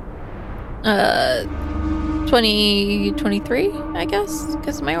 23, I guess,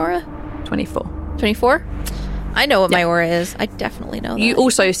 because of my aura. 24. 24? I know what my aura is. I definitely know that. You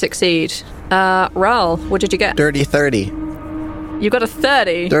also succeed. Raul, what did you get? Dirty 30. You got a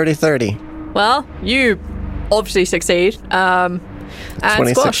 30? Dirty 30. Well, you obviously succeed. And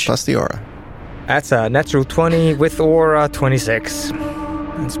 26 Squash. plus the aura. That's a natural 20 with aura, 26.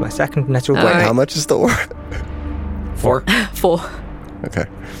 That's my second natural 20. Wait, how much is the aura? 4. 4. Okay.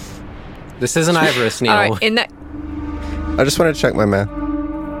 This isn't Ivorus, Neil. All right, in that... I just wanted to check my math.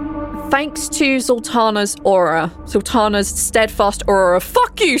 Thanks to Zoltana's aura, Zoltana's steadfast aura,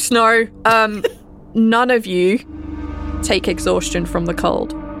 fuck you, Snow! None of you take exhaustion from the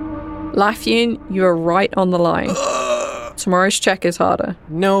cold. Laffian, you are right on the line. Tomorrow's check is harder.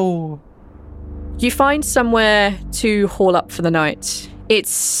 No. You find somewhere to haul up for the night.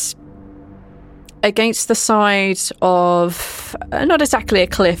 It's against the side of not exactly a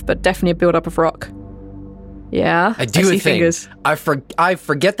cliff, but definitely a build-up of rock. Yeah, I do a thing. Fingers. I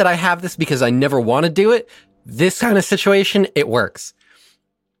forget that I have this because I never want to do it. This kind of situation, it works.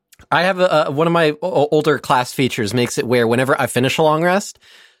 I have one of my older class features makes it where whenever I finish a long rest,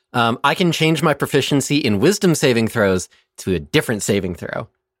 I can change my proficiency in wisdom saving throws to a different saving throw.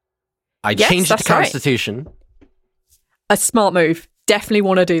 I changed it to Constitution. Right. A smart move. Definitely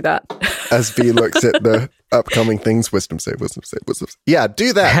want to do that. As V looks at the upcoming things, wisdom save. Yeah,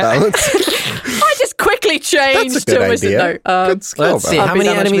 do that, Balance. I just quickly changed to wisdom. No, good skill, let's see. How many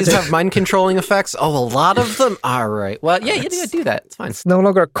enemies have mind controlling effects? Oh, a lot of them. All right. Well, yeah, you do that. It's fine. It's no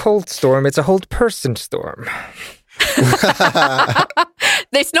longer a cold storm. It's a whole person storm.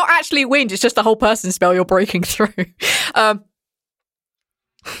 It's not actually wind. It's just a whole person spell you're breaking through.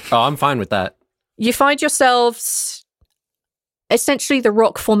 I'm fine with that. You find yourselves, essentially the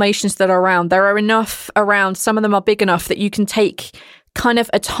rock formations that are around, there are enough around, some of them are big enough that you can take kind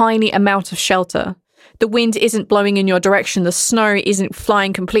of a tiny amount of shelter. The wind isn't blowing in your direction, the snow isn't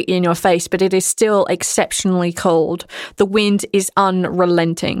flying completely in your face, but it is still exceptionally cold. The wind is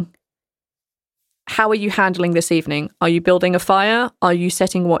unrelenting. How are you handling this evening? Are you building a fire? Are you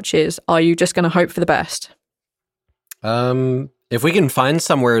setting watches? Are you just going to hope for the best? If we can find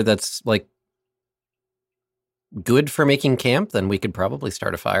somewhere that's like good for making camp, then we could probably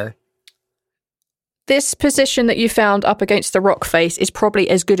start a fire. This position that you found up against the rock face is probably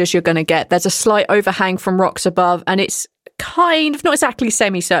as good as you're going to get. There's a slight overhang from rocks above, and it's kind of not exactly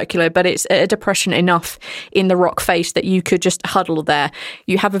semicircular, but it's a depression enough in the rock face that you could just huddle there.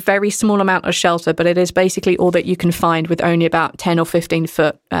 You have a very small amount of shelter, but it is basically all that you can find with only about 10 or 15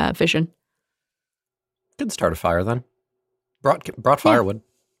 foot vision. Could start a fire then. Brought firewood.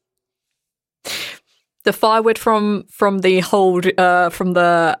 The firewood from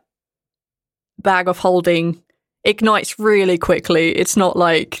the bag of holding ignites really quickly. It's not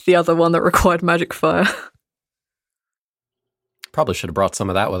like the other one that required magic fire. Probably should have brought some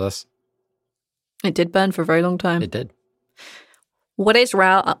of that with us. It did burn for a very long time. It did. What is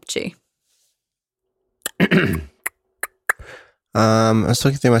Rao up to? I was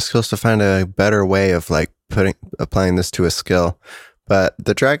looking through my skills to find a better way of like applying this to a skill. But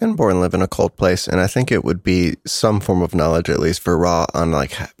the Dragonborn live in a cold place, and I think it would be some form of knowledge, at least for Ra, on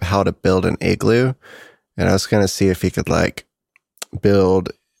like how to build an igloo. And I was going to see if he could like build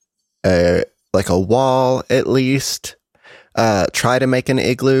a wall at least. Try to make an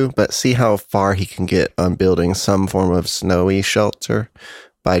igloo, but see how far he can get on building some form of snowy shelter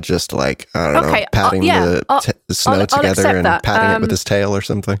by just like, I don't know, patting the snow together and patting it with his tail or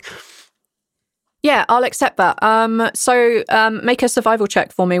something. Yeah, I'll accept that. So make a survival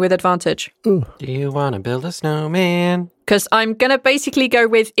check for me with advantage. Ooh. Do you want to build a snowman? Because I'm going to basically go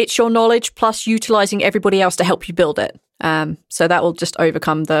with it's your knowledge plus utilizing everybody else to help you build it. So that will just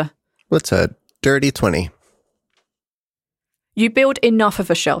overcome the... What's a dirty 20? You build enough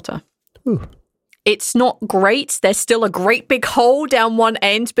of a shelter. Ooh. It's not great. There's still a great big hole down one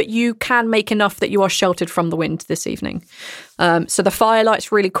end, but you can make enough that you are sheltered from the wind this evening. So the fire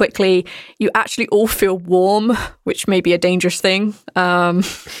lights really quickly. You actually all feel warm, which may be a dangerous thing. Yeah,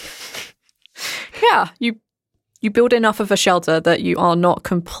 you build enough of a shelter that you are not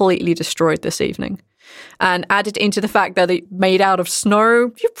completely destroyed this evening. And added into the fact that it's made out of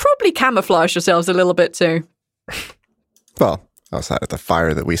snow, you probably camouflage yourselves a little bit too. Well, outside of the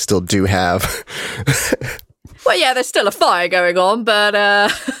fire that we still do have. Well, yeah, there's still a fire going on, but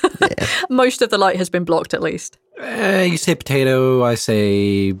most of the light has been blocked at least. You say potato, I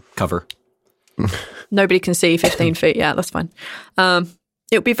say cover. Nobody can see 15 feet. Yeah, that's fine.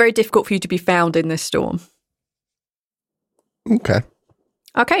 It would be very difficult for you to be found in this storm. Okay.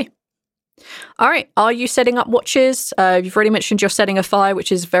 All right. Are you setting up watches? You've already mentioned you're setting a fire,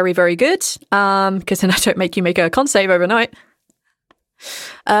 which is very, very good, because then I don't make you make a con save overnight.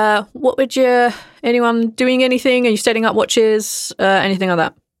 What would anyone doing anything? Are you setting up watches? Anything like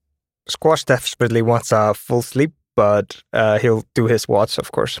that? Squash desperately wants a full sleep, but he'll do his watch,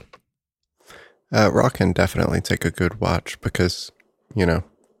 of course. Rock can definitely take a good watch because, you know,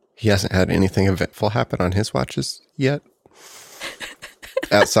 he hasn't had anything eventful happen on his watches yet.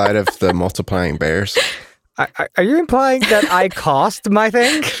 Outside of the multiplying bears. Are you implying that I cost my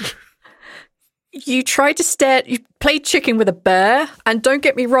thing? You tried to you played chicken with a bear, and don't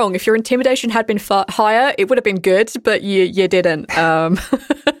get me wrong, if your intimidation had been higher, it would have been good, but you didn't.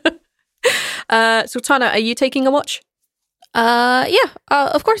 Sultana, are you taking a watch? Yeah,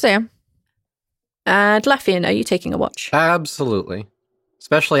 of course I am. And Laffian, are you taking a watch? Absolutely.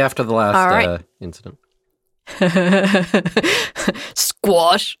 Especially after the last incident.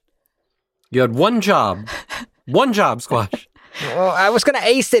 Squash. You had one job. One job, Squash. Well, I was going to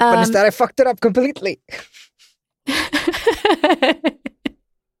ace it, but instead I fucked it up completely.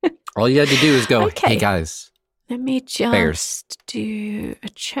 All you had to do is go, hey guys. Let me just do a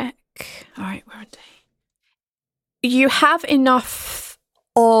check. All right, where are they? You have enough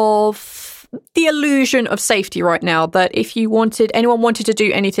of the illusion of safety right now that if anyone wanted to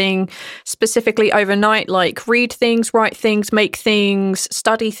do anything specifically overnight, like read things, write things, make things,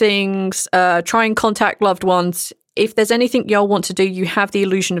 study things, try and contact loved ones, if there's anything y'all want to do, you have the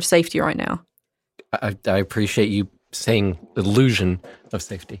illusion of safety right now. I appreciate you saying illusion of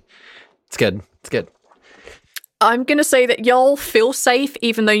safety. It's good. It's good. I'm going to say that y'all feel safe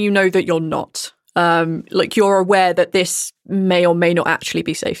even though you know that you're not. Like you're aware that this may or may not actually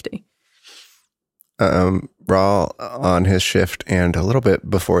be safety. Raw on his shift and a little bit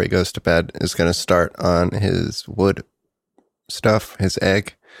before he goes to bed is going to start on his wood stuff, his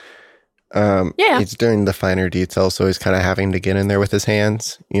egg. He's doing the finer details, so he's kind of having to get in there with his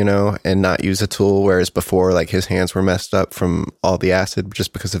hands, you know, and not use a tool, whereas before, like, his hands were messed up from all the acid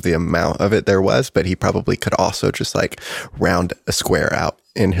just because of the amount of it there was, but he probably could also just, like, round a square out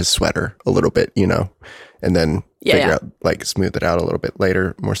in his sweater a little bit, you know, and then figure out, like, smooth it out a little bit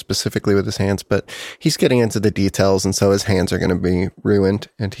later, more specifically with his hands. But he's getting into the details, and so his hands are going to be ruined,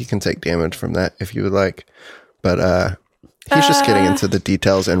 and he can take damage from that if you would like. But he's just getting into the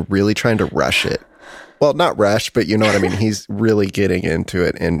details and really trying to rush it. Well, not rush, but you know what I mean? He's really getting into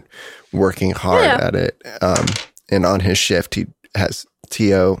it and working hard at it. And on his shift, he has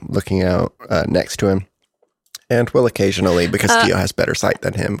Tio looking out next to him, and will occasionally, because Tio has better sight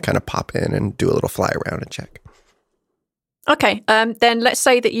than him, kind of pop in and do a little fly around and check. Okay, then let's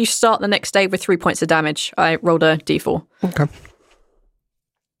say that you start the next day with 3 points of damage. I rolled a d4. Okay.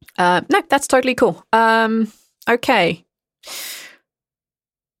 No, that's totally cool. Okay.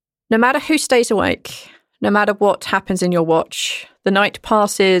 No matter who stays awake, no matter what happens in your watch, the night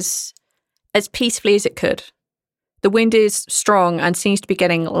passes as peacefully as it could. The wind is strong and seems to be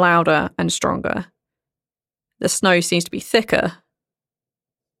getting louder and stronger. The snow seems to be thicker.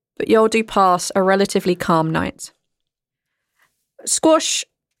 But you'll do pass a relatively calm night. Squash,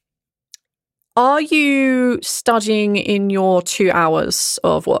 are you studying in your 2 hours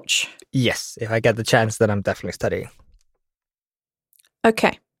of watch? Yes, if I get the chance, then I'm definitely studying.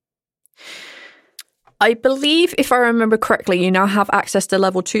 Okay. I believe, if I remember correctly, you now have access to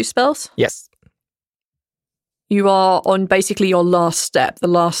level 2 spells? Yes. You are on basically your last step, the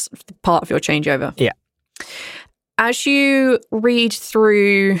last part of your changeover. Yeah. As you read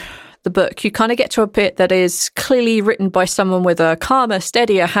through the book, you kind of get to a bit that is clearly written by someone with a calmer,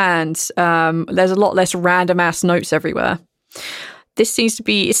 steadier hand. There's a lot less random-ass notes everywhere. This seems to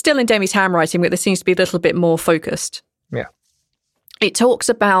be, it's still in Demi's handwriting, but this seems to be a little bit more focused. Yeah. It talks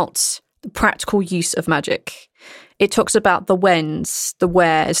about the practical use of magic. It talks about the whens, the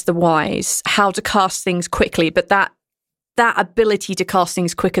wheres, the whys, how to cast things quickly, but that ability to cast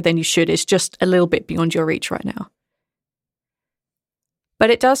things quicker than you should is just a little bit beyond your reach right now. But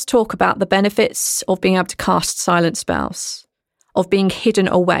it does talk about the benefits of being able to cast silent spells, of being hidden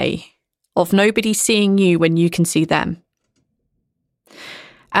away, of nobody seeing you when you can see them.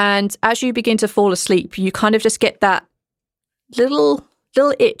 And as you begin to fall asleep, you kind of just get that little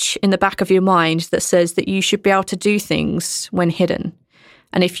itch in the back of your mind that says that you should be able to do things when hidden.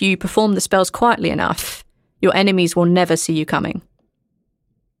 And if you perform the spells quietly enough, your enemies will never see you coming.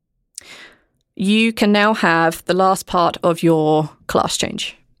 You can now have the last part of your class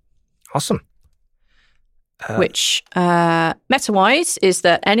change. Awesome. Which, meta-wise, is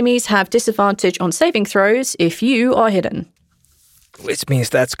that enemies have disadvantage on saving throws if you are hidden. Which means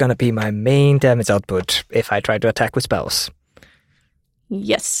that's going to be my main damage output if I try to attack with spells.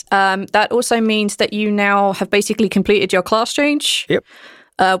 Yes. That also means that you now have basically completed your class change. Yep.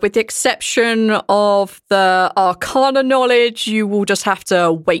 With the exception of the Arcana knowledge, you will just have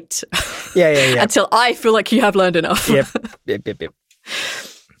to wait. Yeah. Until I feel like you have learned enough. Yep.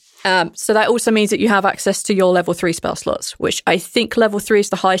 So that also means that you have access to your level 3 spell slots, which I think level 3 is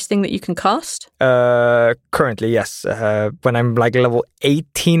the highest thing that you can cast. Currently, yes. When I'm like level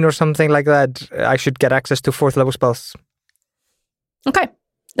 18 or something like that, I should get access to 4th level spells. Okay.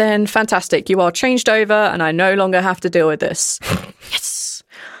 Then fantastic. You are changed over and I no longer have to deal with this. Yes.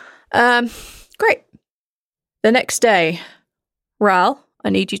 Great. The next day, Ral, I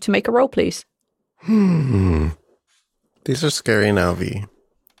need you to make a roll, please. These are scary now, V.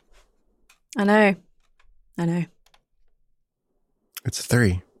 I know. It's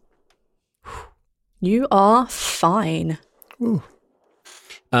 3. You are fine. Ooh.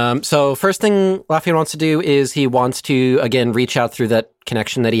 So first thing Lafayette wants to do is he wants to, again, reach out through that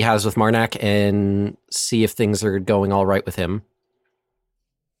connection that he has with Marnak and see if things are going all right with him.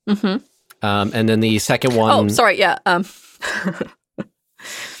 Mm-hmm. And then the second one... Oh, sorry, yeah.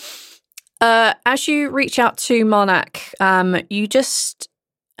 As you reach out to Marnak,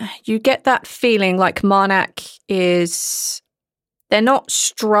 you get that feeling like Marnak is... They're not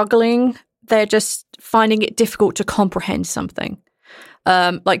struggling. They're just finding it difficult to comprehend something.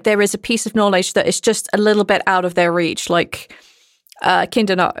 Like there is a piece of knowledge that is just a little bit out of their reach, like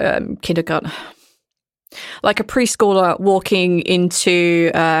kindergarten, like a preschooler walking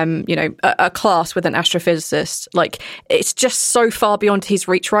into, a class with an astrophysicist. Like it's just so far beyond his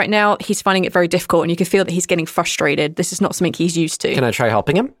reach right now. He's finding it very difficult, and you can feel that he's getting frustrated. This is not something he's used to. Can I try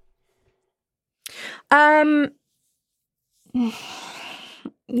helping him?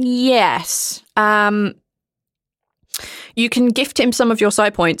 Yes. You can gift him some of your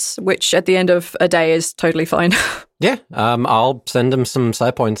side points, which at the end of a day is totally fine. Yeah, I'll send him some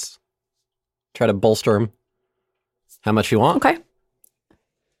side points. Try to bolster him. How much you want? Okay.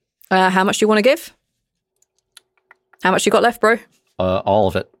 How much do you want to give? How much you got left, bro? All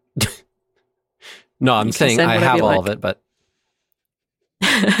of it. No, I'm saying I have all of it, but...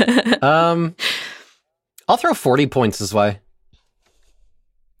 I'll throw 40 points this way.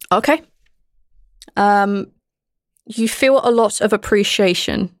 Okay. You feel a lot of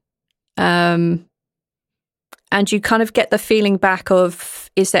appreciation. And you kind of get the feeling back of,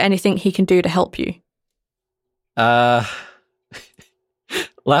 is there anything he can do to help you?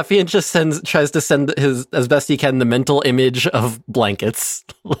 Lafayette just tries to send as best he can, the mental image of blankets.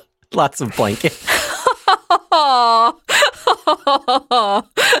 Lots of blankets.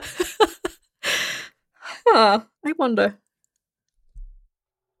 I wonder.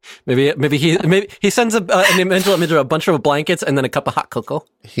 Maybe he sends a mental image of a bunch of blankets and then a cup of hot cocoa.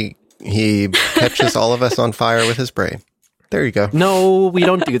 He catches all of us on fire with his brain. There you go. No, we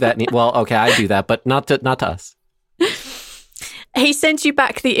don't do that. Well, okay, I do that, but not to us. He sends you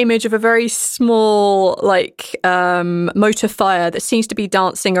back the image of a very small, motor fire that seems to be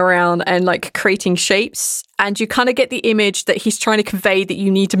dancing around and creating shapes. And you kind of get the image that he's trying to convey that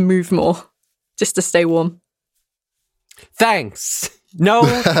you need to move more just to stay warm. Thanks. No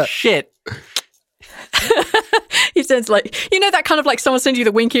shit. He sends that kind of someone sends you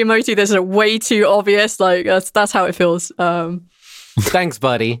the winky emoji. There's a way too obvious. That's how it feels. Thanks,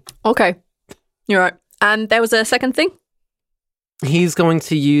 buddy. Okay, you're right. And there was a second thing. He's going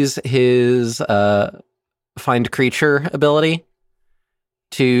to use his find creature ability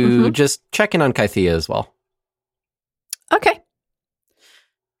to just check in on Kythea as well. Okay.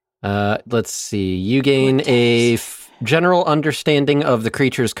 Let's see. You gain a general understanding of the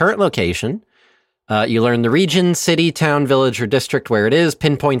creature's current location. You learn the region, city, town, village, or district where it is,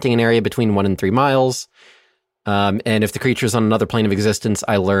 pinpointing an area between 1 and 3 miles. And if the creature's on another plane of existence,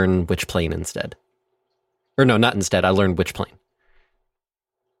 I learn which plane instead. Or no, not instead. I learn which plane.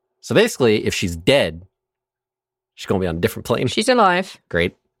 So basically, if she's dead, she's going to be on a different plane. She's alive.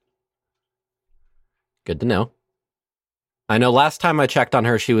 Great. Good to know. I know last time I checked on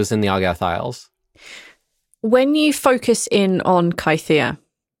her, she was in the Agath Isles. When you focus in on Kythea,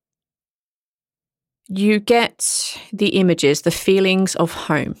 you get the images, the feelings of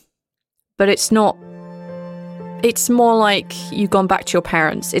home. But it's not... It's more like you've gone back to your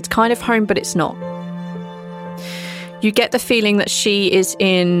parents. It's kind of home, but it's not. You get the feeling that she is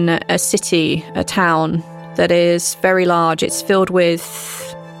in a city, a town that is very large. It's filled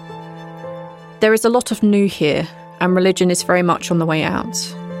with... There is a lot of new here, and religion is very much on the way out.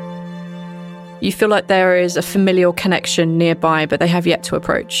 You feel like there is a familial connection nearby, but they have yet to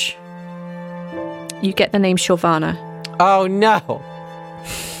approach. You get the name Shorvana. Oh, no.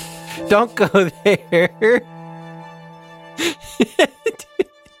 Don't go there.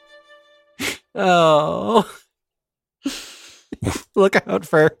 Oh. Look out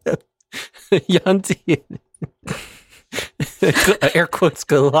for Yanti. Air quotes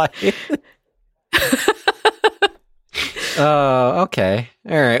Goliath. Oh, okay.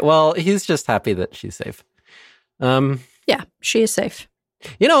 All right. Well, he's just happy that she's safe. Yeah, she is safe.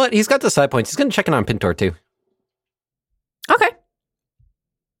 You know what? He's got the side points. He's going to check in on Pintor, too. Okay.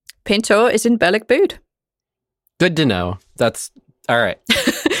 Pintor is in Beleg Bud. Good to know. That's... All right.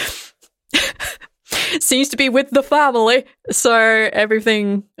 Seems to be with the family. So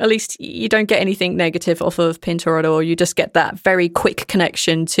everything, at least you don't get anything negative off of Pintor at all. You just get that very quick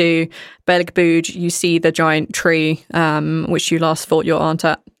connection to Beleg Bud. You see the giant tree, which you last fought your aunt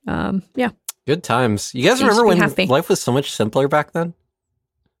at. Yeah. Good times. You guys remember when life was so much simpler back then?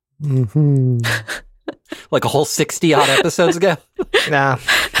 Mm-hmm. Like a whole 60-odd episodes ago? Nah.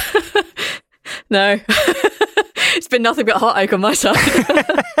 No. It's been nothing but heartache on my side.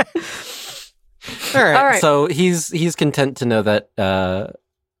 All right. So he's content to know that the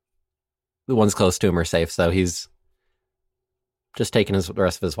ones close to him are safe. So he's just taking the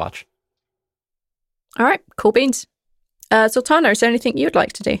rest of his watch. All right. Cool beans. Zoltana, is there anything you'd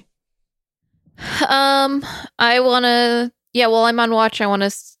like to do? I want to... Yeah, while I'm on watch, I want to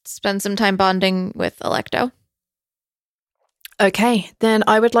spend some time bonding with Electo. Okay. Then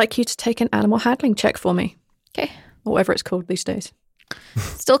I would like you to take an animal handling check for me. Okay. Or whatever it's called these days.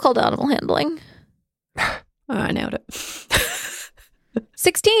 Still called animal handling. I nailed it.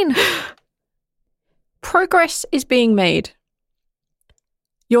 16. Progress is being made.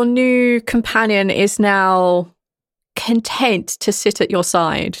 Your new companion is now content to sit at your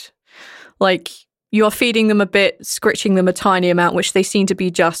side. Like, you're feeding them a bit, scritching them a tiny amount, which they seem to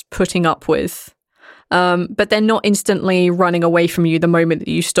be just putting up with. But they're not instantly running away from you the moment that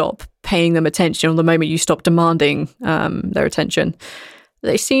you stop paying them attention or the moment you stop demanding their attention.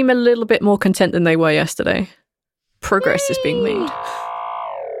 They seem a little bit more content than they were yesterday. Progress is being made.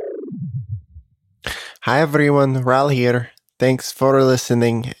 Hi everyone, Ral here. Thanks for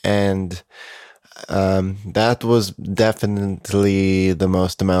listening, and That was definitely the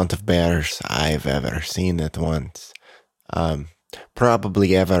most amount of bears I've ever seen at once.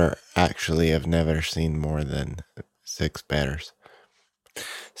 Probably ever, actually. I've never seen more than 6 bears.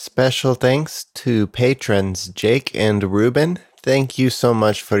 Special thanks to patrons Jake and Ruben. Thank you so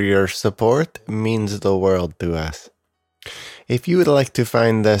much for your support. It means the world to us. If you would like to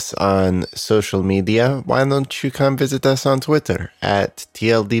find us on social media, why don't you come visit us on Twitter at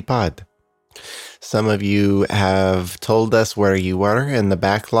TLDpod. Some of you have told us where you were in the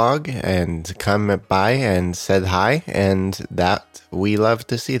backlog and come by and said hi, and that we love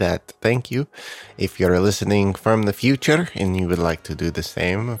to see that. Thank you. If you're listening from the future and you would like to do the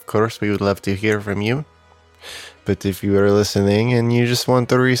same, of course, we would love to hear from you. But if you are listening and you just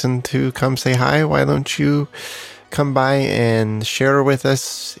want a reason to come say hi, why don't you come by and share with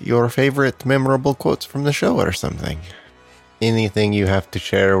us your favorite memorable quotes from the show or something? Anything you have to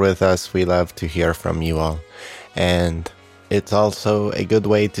share with us, we love to hear from you all. And it's also a good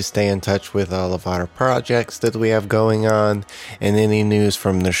way to stay in touch with all of our projects that we have going on and any news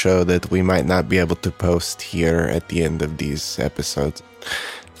from the show that we might not be able to post here at the end of these episodes.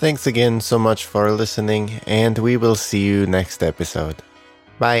 Thanks again so much for listening, and we will see you next episode.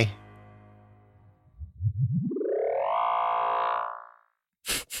 Bye.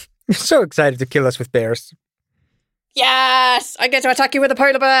 You're so excited to kill us with bears. Yes! I get to attack you with a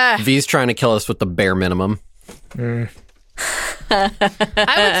polar bear! V's trying to kill us with the bare minimum. I would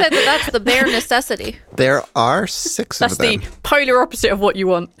say that's the bare necessity. There are 6 of them. That's the polar opposite of what you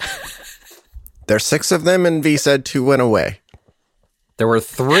want. There's 6 of them, and V said 2 went away. There were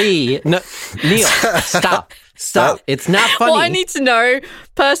 3. No, Neil, stop. It's not funny. What I need to know,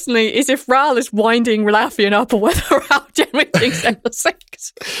 personally, is if Ral is winding Laffian up or whether Ral genuinely thinks there were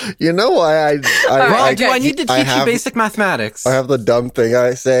 6. You know why do I need to teach you basic mathematics? I have the dumb thing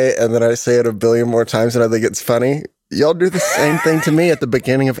I say, and then I say it a billion more times, and I think it's funny. Y'all do the same thing to me at the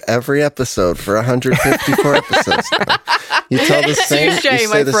beginning of every episode for 154 episodes now. You tell the same, Touché, you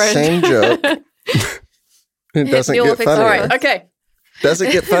say the same joke. It doesn't get funnier. All right, okay. Does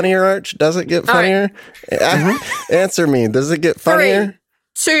it get funnier, Arch? Does it get funnier? Answer me. Does it get funnier?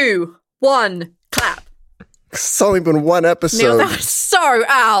 3, 2, 1, clap. It's only been 1 episode. Neil, that was so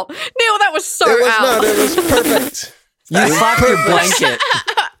out. Neil, that was so out. It was not. It was perfect. You slap your blanket.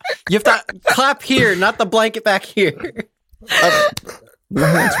 You have to clap here, not the blanket back here. My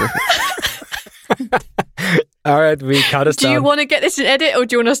hands were... All right, we cut us down. Do you want to get this in edit, or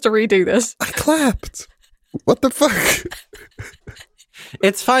do you want us to redo this? I clapped. What the fuck?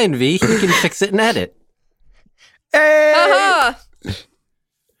 It's fine, V. You can fix it and edit. Hey! Uh-huh.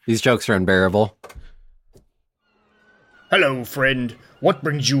 These jokes are unbearable. Hello, friend. What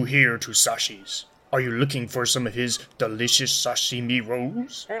brings you here to Sashi's? Are you looking for some of his delicious sashimi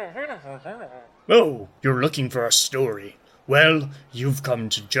rolls? Oh, you're looking for a story. Well, you've come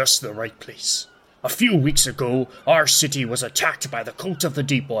to just the right place. A few weeks ago, our city was attacked by the Cult of the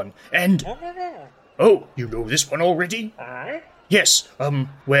Deep One, and... Oh, you know this one already? Yes,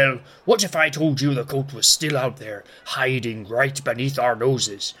 well, what if I told you the cult was still out there, hiding right beneath our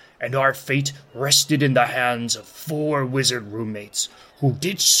noses, and our fate rested in the hands of 4 wizard roommates who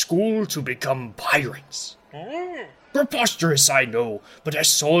ditched school to become pirates? Preposterous, I know, but I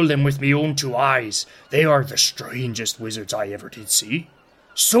saw them with my own 2 eyes. They are the strangest wizards I ever did see.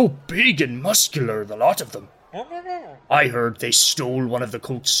 So big and muscular, the lot of them. I heard they stole one of the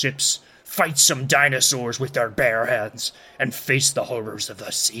cult's ships, fight some dinosaurs with their bare hands, and face the horrors of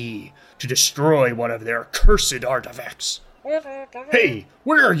the sea to destroy one of their cursed artifacts. Hey,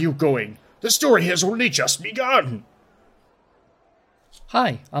 where are you going? The story has only just begun.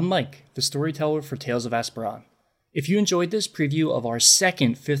 Hi, I'm Mike, the storyteller for Tales of Asperon. If you enjoyed this preview of our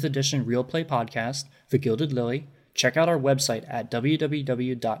second 5th edition Real Play podcast, The Gilded Lily, check out our website at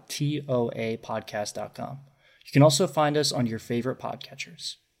www.toapodcast.com. You can also find us on your favorite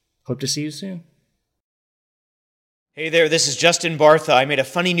podcatchers. Hope to see you soon. Hey there, this is Justin Bartha. I made a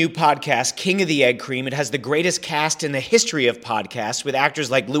funny new podcast, King of the Egg Cream. It has the greatest cast in the history of podcasts with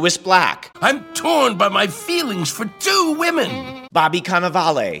actors like Louis Black. I'm torn by my feelings for 2 women. Bobby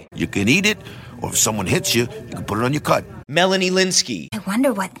Cannavale. You can eat it, or if someone hits you, you can put it on your cut. Melanie Linsky. I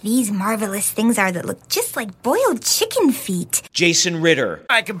wonder what these marvelous things are that look just like boiled chicken feet. Jason Ritter.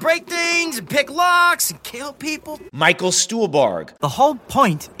 I can break things and pick locks and kill people. Michael Stuhlbarg. The whole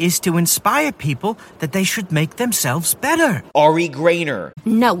point is to inspire people that they should make themselves better. Ari Grainer.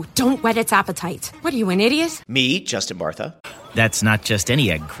 No, don't whet its appetite. What are you, an idiot? Me, Justin Bartha. That's not just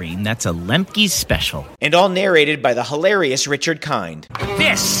any egg cream, that's a Lemke's special. And all narrated by the hilarious Richard Kind.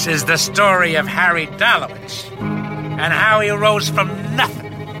 This is the story of Harry Dalowitz and how he rose from nothing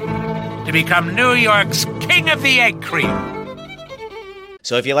to to become New York's King of the Egg Cream.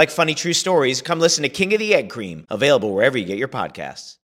 So if you like funny true stories, come listen to King of the Egg Cream, available wherever you get your podcasts.